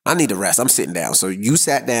 I need to rest. I'm sitting down." So you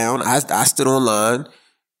sat down. I stood on line.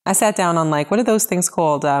 I sat down on what are those things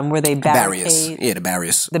called? Where they barricade? Barriers. Yeah, the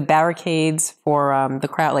barriers. The barricades for the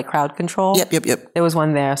crowd, like crowd control. Yep. There was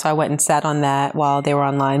one there. So I went and sat on that while they were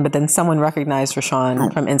online. But then someone recognized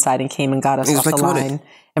Rashawn from inside and came and got us off the line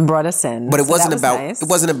and brought us in. But it wasn't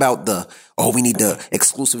about we need the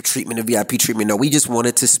exclusive treatment, the VIP treatment. No, we just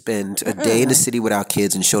wanted to spend a day in the city with our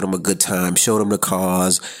kids and show them a good time, show them the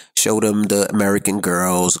cars, show them the American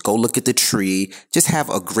Girls, go look at the tree, just have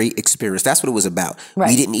a great experience. That's what it was about. Right.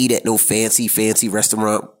 We didn't eat at no fancy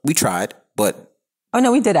restaurant. We tried, but... Oh,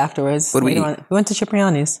 no, we did afterwards. What did we eat? We went to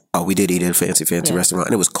Cipriani's. Oh, we did eat at a fancy restaurant.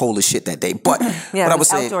 And it was cold as shit that day. But what I was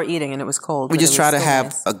saying... outdoor eating and it was cold. We just try to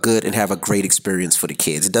have a good and have a great experience for the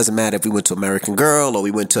kids. It doesn't matter if we went to American Girl or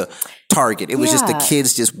we went to Target. It was just the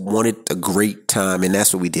kids just wanted a great time, and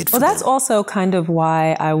that's what we did for them. Well, that's also kind of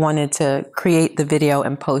why I wanted to create the video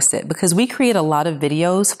and post it, because we create a lot of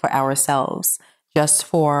videos for ourselves, just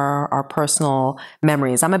for our personal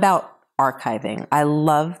memories. I'm about archiving. I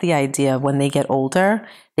love the idea of when they get older,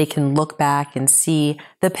 they can look back and see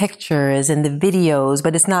the pictures and the videos,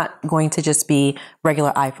 but it's not going to just be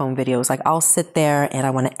regular iPhone videos. Like I'll sit there and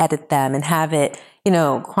I want to edit them and have it,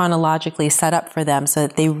 chronologically set up for them so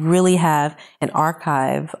that they really have an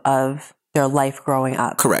archive of their life growing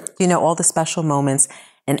up. Correct. All the special moments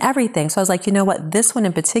and everything. So I was like, you know what? This one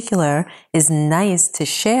in particular is nice to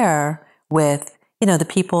share with, the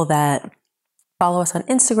people that follow us on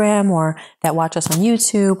Instagram or that watch us on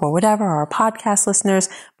YouTube or whatever, our podcast listeners,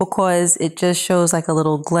 because it just shows like a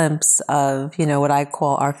little glimpse of, what I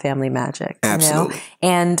call our family magic. Absolutely.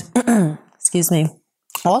 And, excuse me.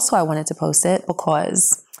 Also, I wanted to post it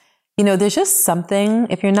because, there's just something,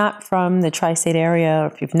 if you're not from the tri-state area, or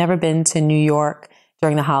if you've never been to New York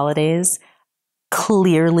during the holidays,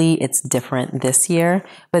 clearly it's different this year,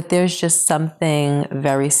 but there's just something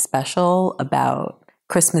very special about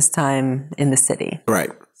Christmas time in the city. Right.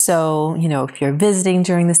 So, if you're visiting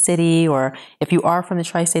during the city, or if you are from the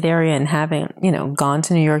tri-state area and haven't, gone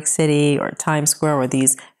to New York City or Times Square or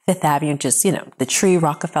these Fifth Avenue, just, the Tree,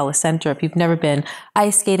 Rockefeller Center, if you've never been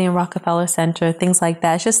ice skating in Rockefeller Center, things like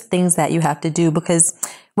that, it's just things that you have to do, because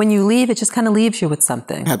when you leave, it just kind of leaves you with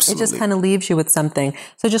something. Absolutely. It just kind of leaves you with something.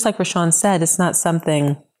 So just like Rashawn said, it's not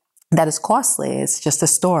something that is costly. It's just a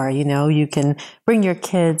store, you can bring your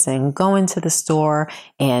kids and go into the store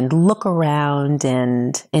and look around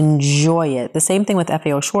and enjoy it. The same thing with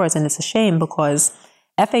FAO Schwarz. And it's a shame because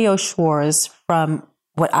FAO Schwarz, from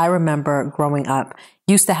what I remember growing up,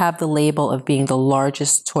 used to have the label of being the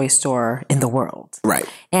largest toy store in the world. Right.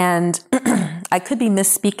 And I could be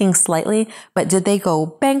misspeaking slightly, but did they go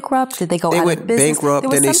bankrupt? Did they go out of business? They went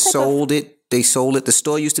bankrupt, then they sold it. They sold it. The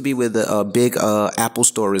store used to be where the big Apple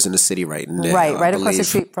store is in the city right now. Right across the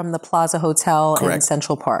street from the Plaza Hotel in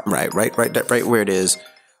Central Park. Right where it is.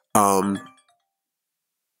 I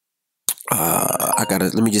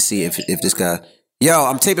let me just see if this guy. Yo,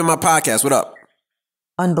 I'm taping my podcast. What up?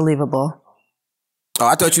 Unbelievable. Oh,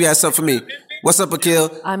 I thought you had something for me. What's up, Akil?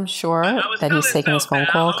 I'm sure that he's taking his phone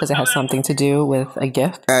call because it has something to do with a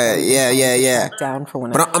gift. Yeah. Down for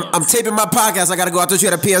one. But I'm taping my podcast. I gotta go. I thought you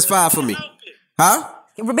had a PS5 for me. Huh?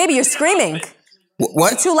 Baby, you're screaming.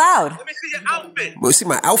 What? You're too loud. Let me see your outfit. Well, see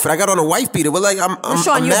my outfit. I got on a wife beater. Well, like I'm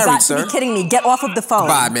Sean, married, you've got sir. to be kidding me. Get off of the phone.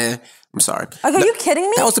 Bye, man. I'm sorry. Are you kidding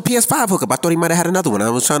me? That was the PS5 hookup. I thought he might have had another one. I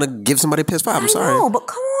was trying to give somebody a PS5. I'm sorry. No, but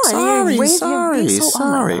come on.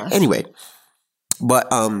 Sorry. Anyway, but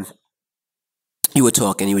you were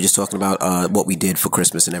just talking about what we did for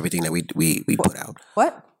Christmas and everything that we put out.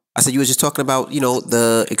 What? I said you were just talking about,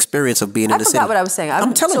 the experience of being in the city. I forgot what I was saying.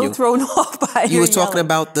 I'm telling you. Thrown off by you. You was talking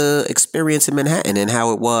about the experience in Manhattan and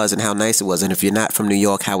how it was and how nice it was. And if you're not from New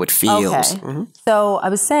York, how it feels. Okay. Mm-hmm. So I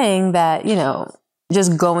was saying that,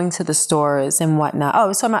 just going to the stores and whatnot. Oh, I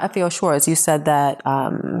was talking about FAO Schwarz. You said that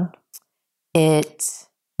it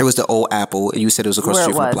was the old Apple. You said it was across the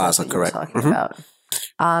street from the Plaza, correct? About.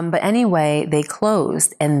 But anyway, they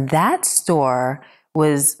closed. And that store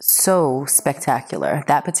was so spectacular.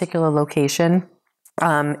 That particular location,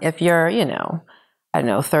 if you're,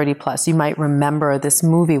 30 plus, you might remember this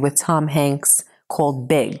movie with Tom Hanks called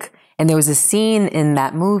Big. And there was a scene in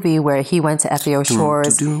that movie where he went to FAO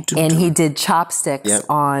Schwarz and he did chopsticks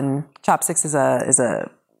on, chopsticks is a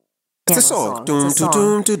it's a song.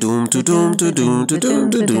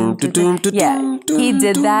 Yeah, he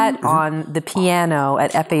did that on the piano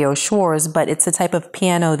at FAO Schwarz, but it's the type of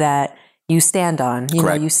piano that you stand on.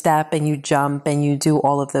 You step and you jump and you do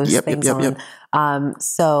all of those things on.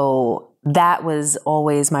 So that was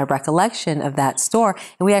always my recollection of that store.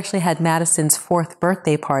 And we actually had Madison's 4th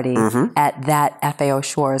birthday party at that FAO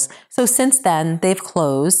Schwarz. So since then, they've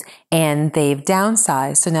closed and they've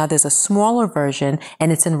downsized. So now there's a smaller version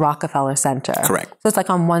and it's in Rockefeller Center. Correct. So it's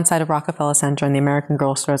like on one side of Rockefeller Center and the American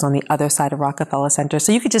Girl store is on the other side of Rockefeller Center.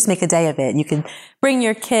 So you could just make a day of it. You can bring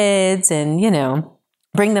your kids and,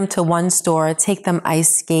 bring them to one store, take them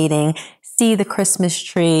ice skating, see the Christmas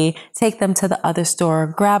tree, take them to the other store,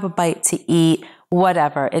 grab a bite to eat,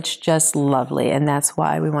 whatever. It's just lovely. And that's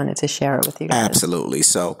why we wanted to share it with you guys. Absolutely.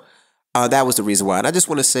 So that was the reason why. And I just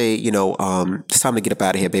want to say, it's time to get up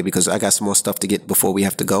out of here, baby, because I got some more stuff to get before we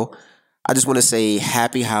have to go. I just want to say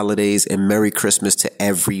happy holidays and Merry Christmas to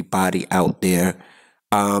everybody out there.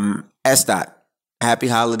 Happy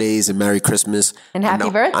holidays and Merry Christmas. And happy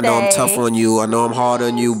birthday. I know I'm tough on you. I know I'm hard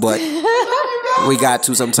on you, but we got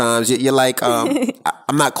to sometimes. You're like, I'm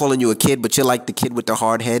not calling you a kid, but you're like the kid with the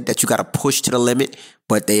hard head that you got to push to the limit,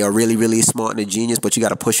 but they are really, really smart and a genius, but you got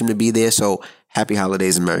to push them to be there. So happy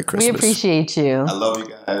holidays and Merry Christmas. We appreciate you. I love you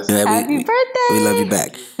guys. Yeah, happy birthday. We love you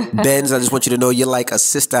back. Benz, I just want you to know you're like a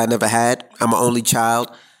sister I never had. I'm an only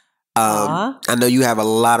child. I know you have a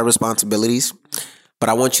lot of responsibilities. But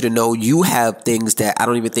I want you to know you have things that I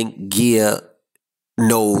don't even think Gia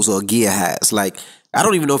knows or Gia has. Like, I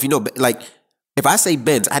don't even know if you know, like, if I say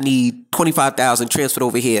Benz, I need $25,000 transferred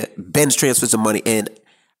over here. Benz transfers the money. And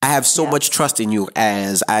I have so much trust in you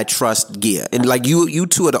as I trust Gia. And like, you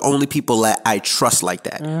two are the only people that I trust like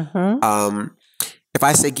that. If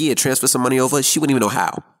I say Gia, transfer some money over, she wouldn't even know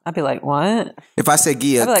how. I'd be like, what? If I say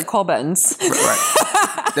Gia. I'd be like, call Benz. Right.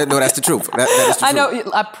 No, that's the truth. That is the truth. I know.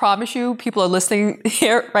 I promise you, people are listening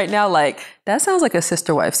here right now like, that sounds like a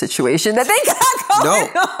sister-wife situation that they got going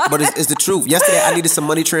on. But it's the truth. Yesterday, I needed some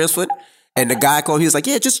money transferred, and the guy called. He was like,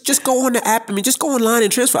 yeah, just go on the app. Just go online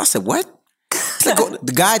and transfer. I said, what?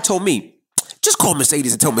 The guy told me, just call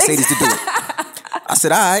Mercedes and tell Mercedes to do it. I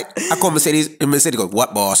said, all right. I called Mercedes, and Mercedes goes,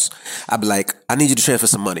 what, boss? I'd be like, I need you to transfer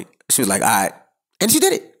some money. She was like, all right. And she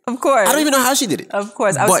did it. Of course. I don't even know how she did it. Of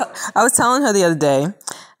course. I was telling her the other day,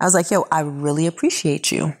 I was like, yo, I really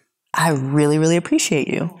appreciate you. I really, really appreciate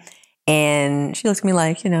you. And she looks at me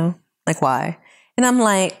like, like why? And I'm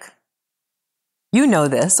like, you know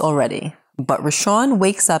this already, but Rashawn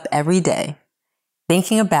wakes up every day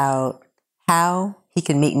thinking about how he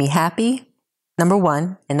can make me happy, number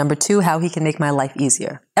one, and number two, how he can make my life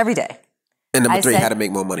easier every day. And number 3, how to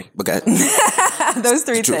make more money. But go ahead. Those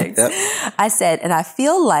 3 things. Yep. I said, and I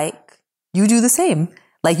feel like you do the same.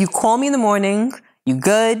 Like you call me in the morning, you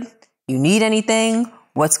good, you need anything,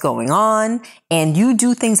 what's going on, and you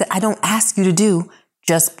do things that I don't ask you to do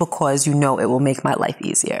just because you know it will make my life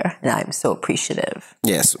easier. And I'm so appreciative.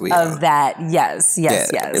 Yes, we of are. that. Yes.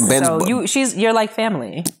 So you're like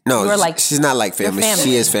family. No, you're like, she's not like family.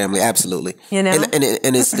 She is family, absolutely. You know? And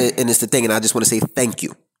it's the thing, and I just want to say thank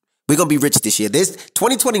you. We're gonna be rich this year.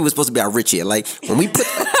 2020 was supposed to be our rich year. Like when we put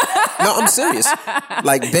no, I'm serious.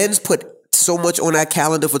 Like Ben's put so much on our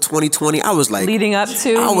calendar for 2020. I was like leading up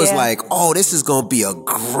to. I was like, oh, this is gonna be a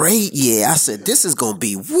great year. I said, this is gonna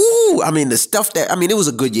be woo. I mean, it was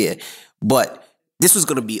a good year, but this was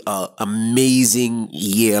gonna be a amazing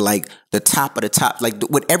year. Like the top of the top, like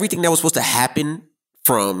with everything that was supposed to happen.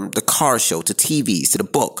 From the car show to TVs to the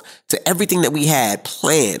book to everything that we had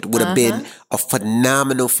planned would have been a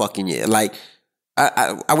phenomenal fucking year. Like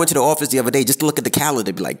I went to the office the other day just to look at the calendar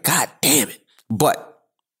and be like, God damn it. But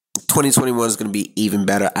 2021 is going to be even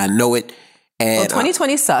better. I know it. And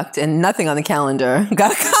 2020 sucked and nothing on the calendar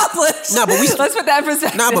got accomplished. No, but let's put that in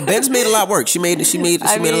perspective. No, but Ben's made a lot of work. She made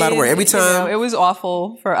a lot of work. Every time it was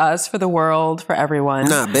awful for us, for the world, for everyone.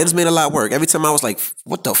 Nah, Ben's made a lot of work. Every time I was like,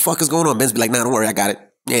 what the fuck is going on? Ben's be like, nah, don't worry, I got it.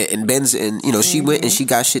 Yeah, and Ben's she went and she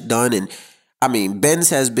got shit done. And I mean,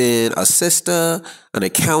 Ben's has been a sister, an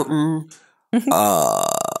accountant, a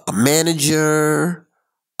manager,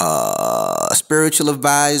 a spiritual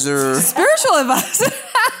advisor. Spiritual advisor.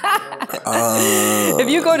 If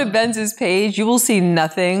you go to Ben's page, you will see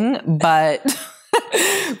nothing but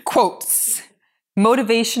quotes,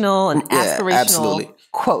 motivational and aspirational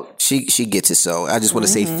quotes. She gets it. So I just want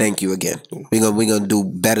to say thank you again. We're gonna do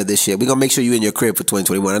better this year. We're gonna make sure you're in your crib for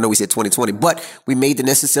 2021. I know we said 2020, but we made the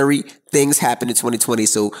necessary things happen in 2020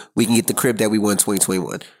 so we can get the crib that we want in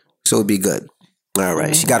 2021. So it'll be good. All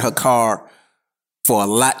right. She got her car for a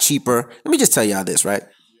lot cheaper. Let me just tell y'all this, right?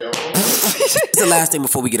 It's the last thing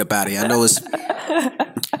before we get up out of here. I know it's...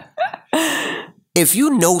 If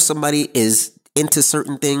you know somebody is into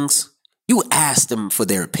certain things, you ask them for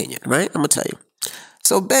their opinion, right? I'm going to tell you.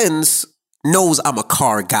 So Benz knows I'm a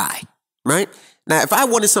car guy, right? Now, if I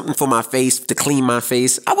wanted something for my face, to clean my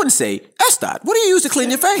face, I wouldn't say, Estot, what do you use to clean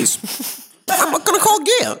your face? I'm going to call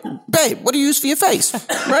Gail. Babe, what do you use for your face?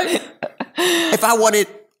 Right? If I wanted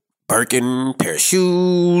Birkin, pair of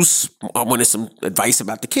shoes, I wanted some advice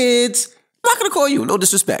about the kids, I'm not going to call you. No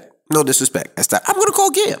disrespect. No disrespect. Estot. I'm going to call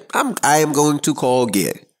Gail. I am going to call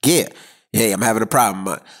Gail. Gail. Hey, I'm having a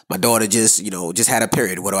problem. My daughter just had a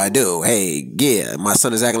period. What do I do? Hey, Gail, my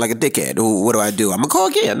son is acting like a dickhead. What do I do? I'm going to call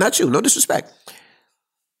Gail, not you. No disrespect.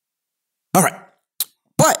 All right.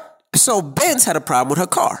 But, so Ben's had a problem with her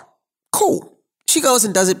car. Cool. She goes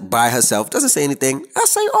and does it by herself, doesn't say anything. I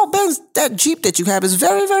say, oh, Benz, that Jeep that you have is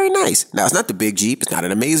very, very nice. Now, it's not the big Jeep. It's not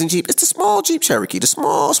an amazing Jeep. It's the small Jeep Cherokee, the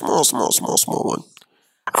small one.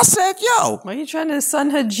 I said, yo. Why are you trying to son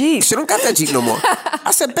her Jeep? She don't got that Jeep no more.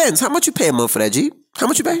 I said, Benz, how much you pay a month for that Jeep? How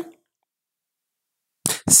much you pay?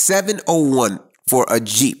 $701 for a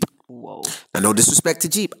Jeep. Whoa. Now, no disrespect to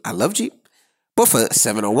Jeep. I love Jeep. But for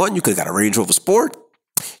 $701, you could have got a Range Rover Sport.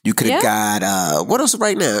 You could have got, what else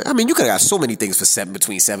right now? I mean, you could have got so many things for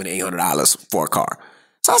between $700 and $800 for a car.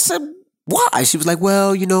 So I said, why? She was like,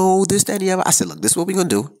 well, this, that, and the other. I said, look, this is what we're going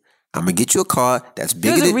to do. I'm going to get you a car that's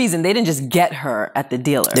bigger There's a reason. They didn't just get her at the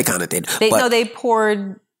dealer. They kind of did. They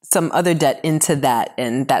poured some other debt into that,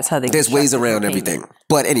 and that's how they... There's ways around everything.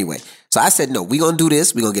 But anyway, so I said, no, we're going to do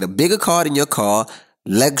this. We're going to get a bigger car than your car,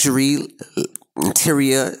 luxury,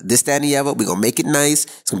 interior, this, that, and the other. We're going to make it nice.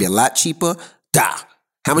 It's going to be a lot cheaper.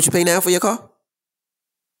 How much you pay now for your car?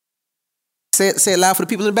 Say it loud for the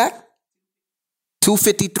people in the back.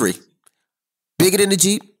 $253. Bigger than the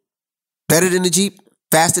Jeep. Better than the Jeep.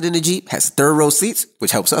 Faster than the Jeep, has third row seats,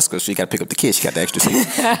 which helps us because she got to pick up the kids. She got the extra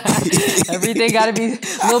seats. Everything got to be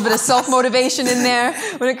a little bit of self-motivation in there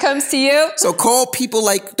when it comes to you. So call people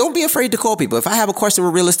don't be afraid to call people. If I have a question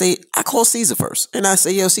with real estate, I call Caesar first. And I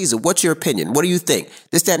say, yo, Caesar, what's your opinion? What do you think?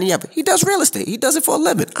 This, that, and the other. He does real estate. He does it for a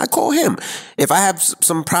living. I call him. If I have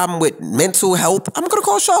some problem with mental health, I'm going to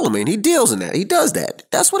call Charlemagne. He deals in that. He does that.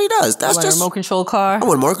 That's what he does. That's just a remote control car. I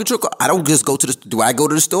want a remote control car. I don't just do I go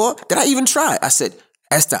to the store? Did I even try? I said,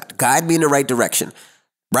 Estot, guide me in the right direction.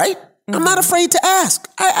 Right? Mm-hmm. I'm not afraid to ask.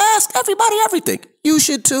 I ask everybody everything. You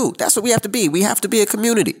should too. That's what we have to be. We have to be a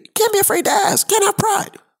community. Can't be afraid to ask. Can't have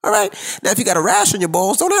pride. All right? Now, if you got a rash on your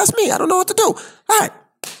balls, don't ask me. I don't know what to do. All right.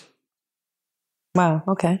 Wow.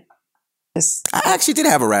 Okay. I actually did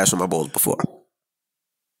have a rash on my balls before.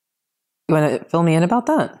 You want to fill me in about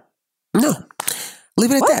that? No.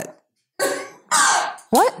 Leave it at that.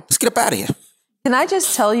 What? Let's get up out of here. Can I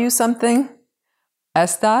just tell you something?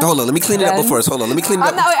 Esther? Hold on, let me clean it up first. Hold on, let me clean it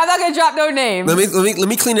up. I'm not going to drop no names. Let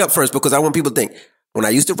me clean it up first because I want people to think. When I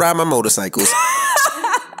used to ride my motorcycles,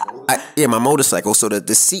 my motorcycle, so that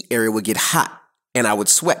the seat area would get hot and I would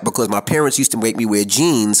sweat because my parents used to make me wear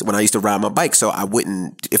jeans when I used to ride my bike, so I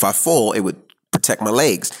wouldn't, if I fall, it would protect my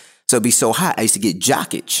legs. So it'd be so hot, I used to get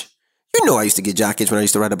jock itch. You know I used to get jock itch when I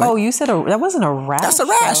used to ride a bike. Oh, you said that wasn't a rash? That's a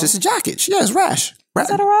rash. Though. It's a jock itch. Yeah, it's rash. Is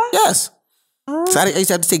that a rash? Yes. So I used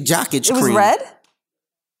to have to take jock itch cream. It was red?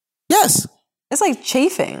 Yes. It's like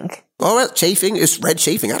chafing. Oh, chafing. It's red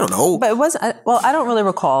chafing. I don't know. But it wasn't, I don't really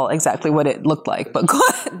recall exactly what it looked like, but go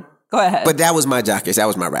ahead. Go ahead. But that was my jock itch. That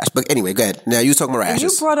was my rash. But anyway, go ahead. Now you talking about rashes.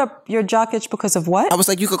 You brought up your jock itch because of what? I was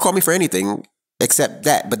like, you could call me for anything except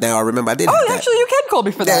that. But now I remember I didn't. Oh, actually, you can call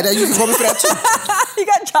me for that. Yeah, you can call me for that too. You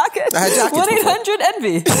got jock itch? I had jock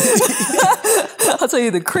itch 1-800-ENVY. I'll tell you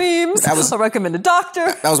the creams. I'll recommend a doctor.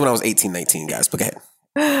 That was when I was 18, 19, guys. But go ahead.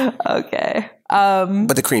 Okay.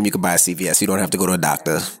 But the cream you can buy at CVS. You don't have to go to a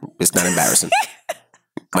doctor. It's not embarrassing.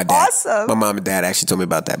 My dad, awesome. My mom and dad actually told me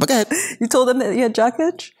about that. But go ahead. You told them that you had jock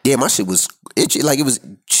itch? Yeah, my shit was itchy. Like it was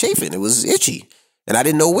chafing. It was itchy. And I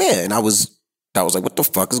didn't know where. And I was like, what the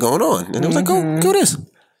fuck is going on? And it was like, go do this.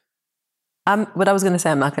 What I was going to say,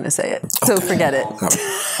 I'm not going to say it. So forget it.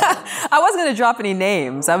 I wasn't going to drop any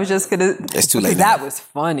names. I was just going to. It's too late. That was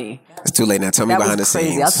funny. It's too late now. Tell me behind the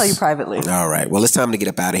scenes. I'll tell you privately. All right. Well, it's time to get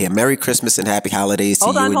up out of here. Merry Christmas and happy holidays to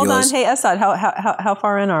you and yours. Hold on. Hey, Assad, how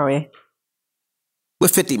far in are we? We're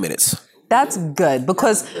 50 minutes. That's good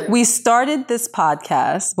because we started this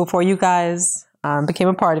podcast before you guys became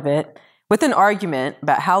a part of it with an argument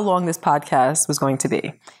about how long this podcast was going to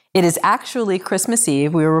be. It is actually Christmas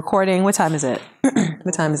Eve. We were recording. What time is it?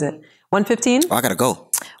 What time is it? 1:15? Oh, I got to go.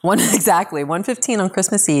 Exactly. 1:15 on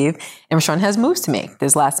Christmas Eve. And Rashawn has moves to make.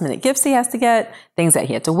 There's last minute gifts he has to get, things that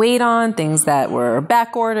he had to wait on, things that were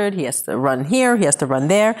back ordered. He has to run here. He has to run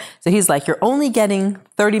there. So he's like, you're only getting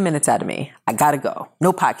 30 minutes out of me. I got to go.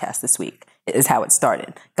 No podcast this week is how it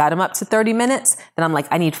started. Got him up to 30 minutes. Then I'm like,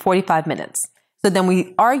 I need 45 minutes. So then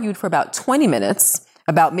we argued for about 20 minutes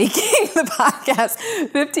about making the podcast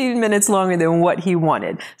 15 minutes longer than what he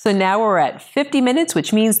wanted. So now we're at 50 minutes,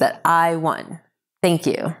 which means that I won. Thank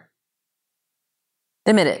you.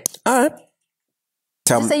 Admit it. All right.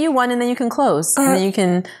 Just say you won and then you can close. And then you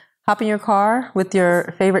can hop in your car with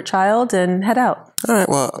your favorite child and head out. All right.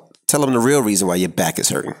 Well, tell them the real reason why your back is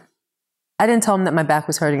hurting. I didn't tell him that my back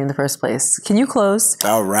was hurting in the first place. Can you close?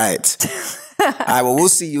 All right. All right, well, we'll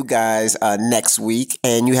see you guys next week.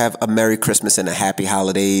 And you have a Merry Christmas and a Happy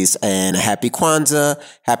Holidays and a Happy Kwanzaa,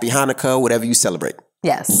 Happy Hanukkah, whatever you celebrate.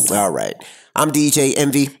 Yes. All right. I'm DJ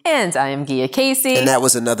Envy. And I am Gia Casey. And that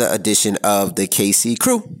was another edition of the KC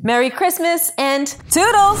Crew. Merry Christmas and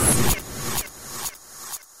toodles!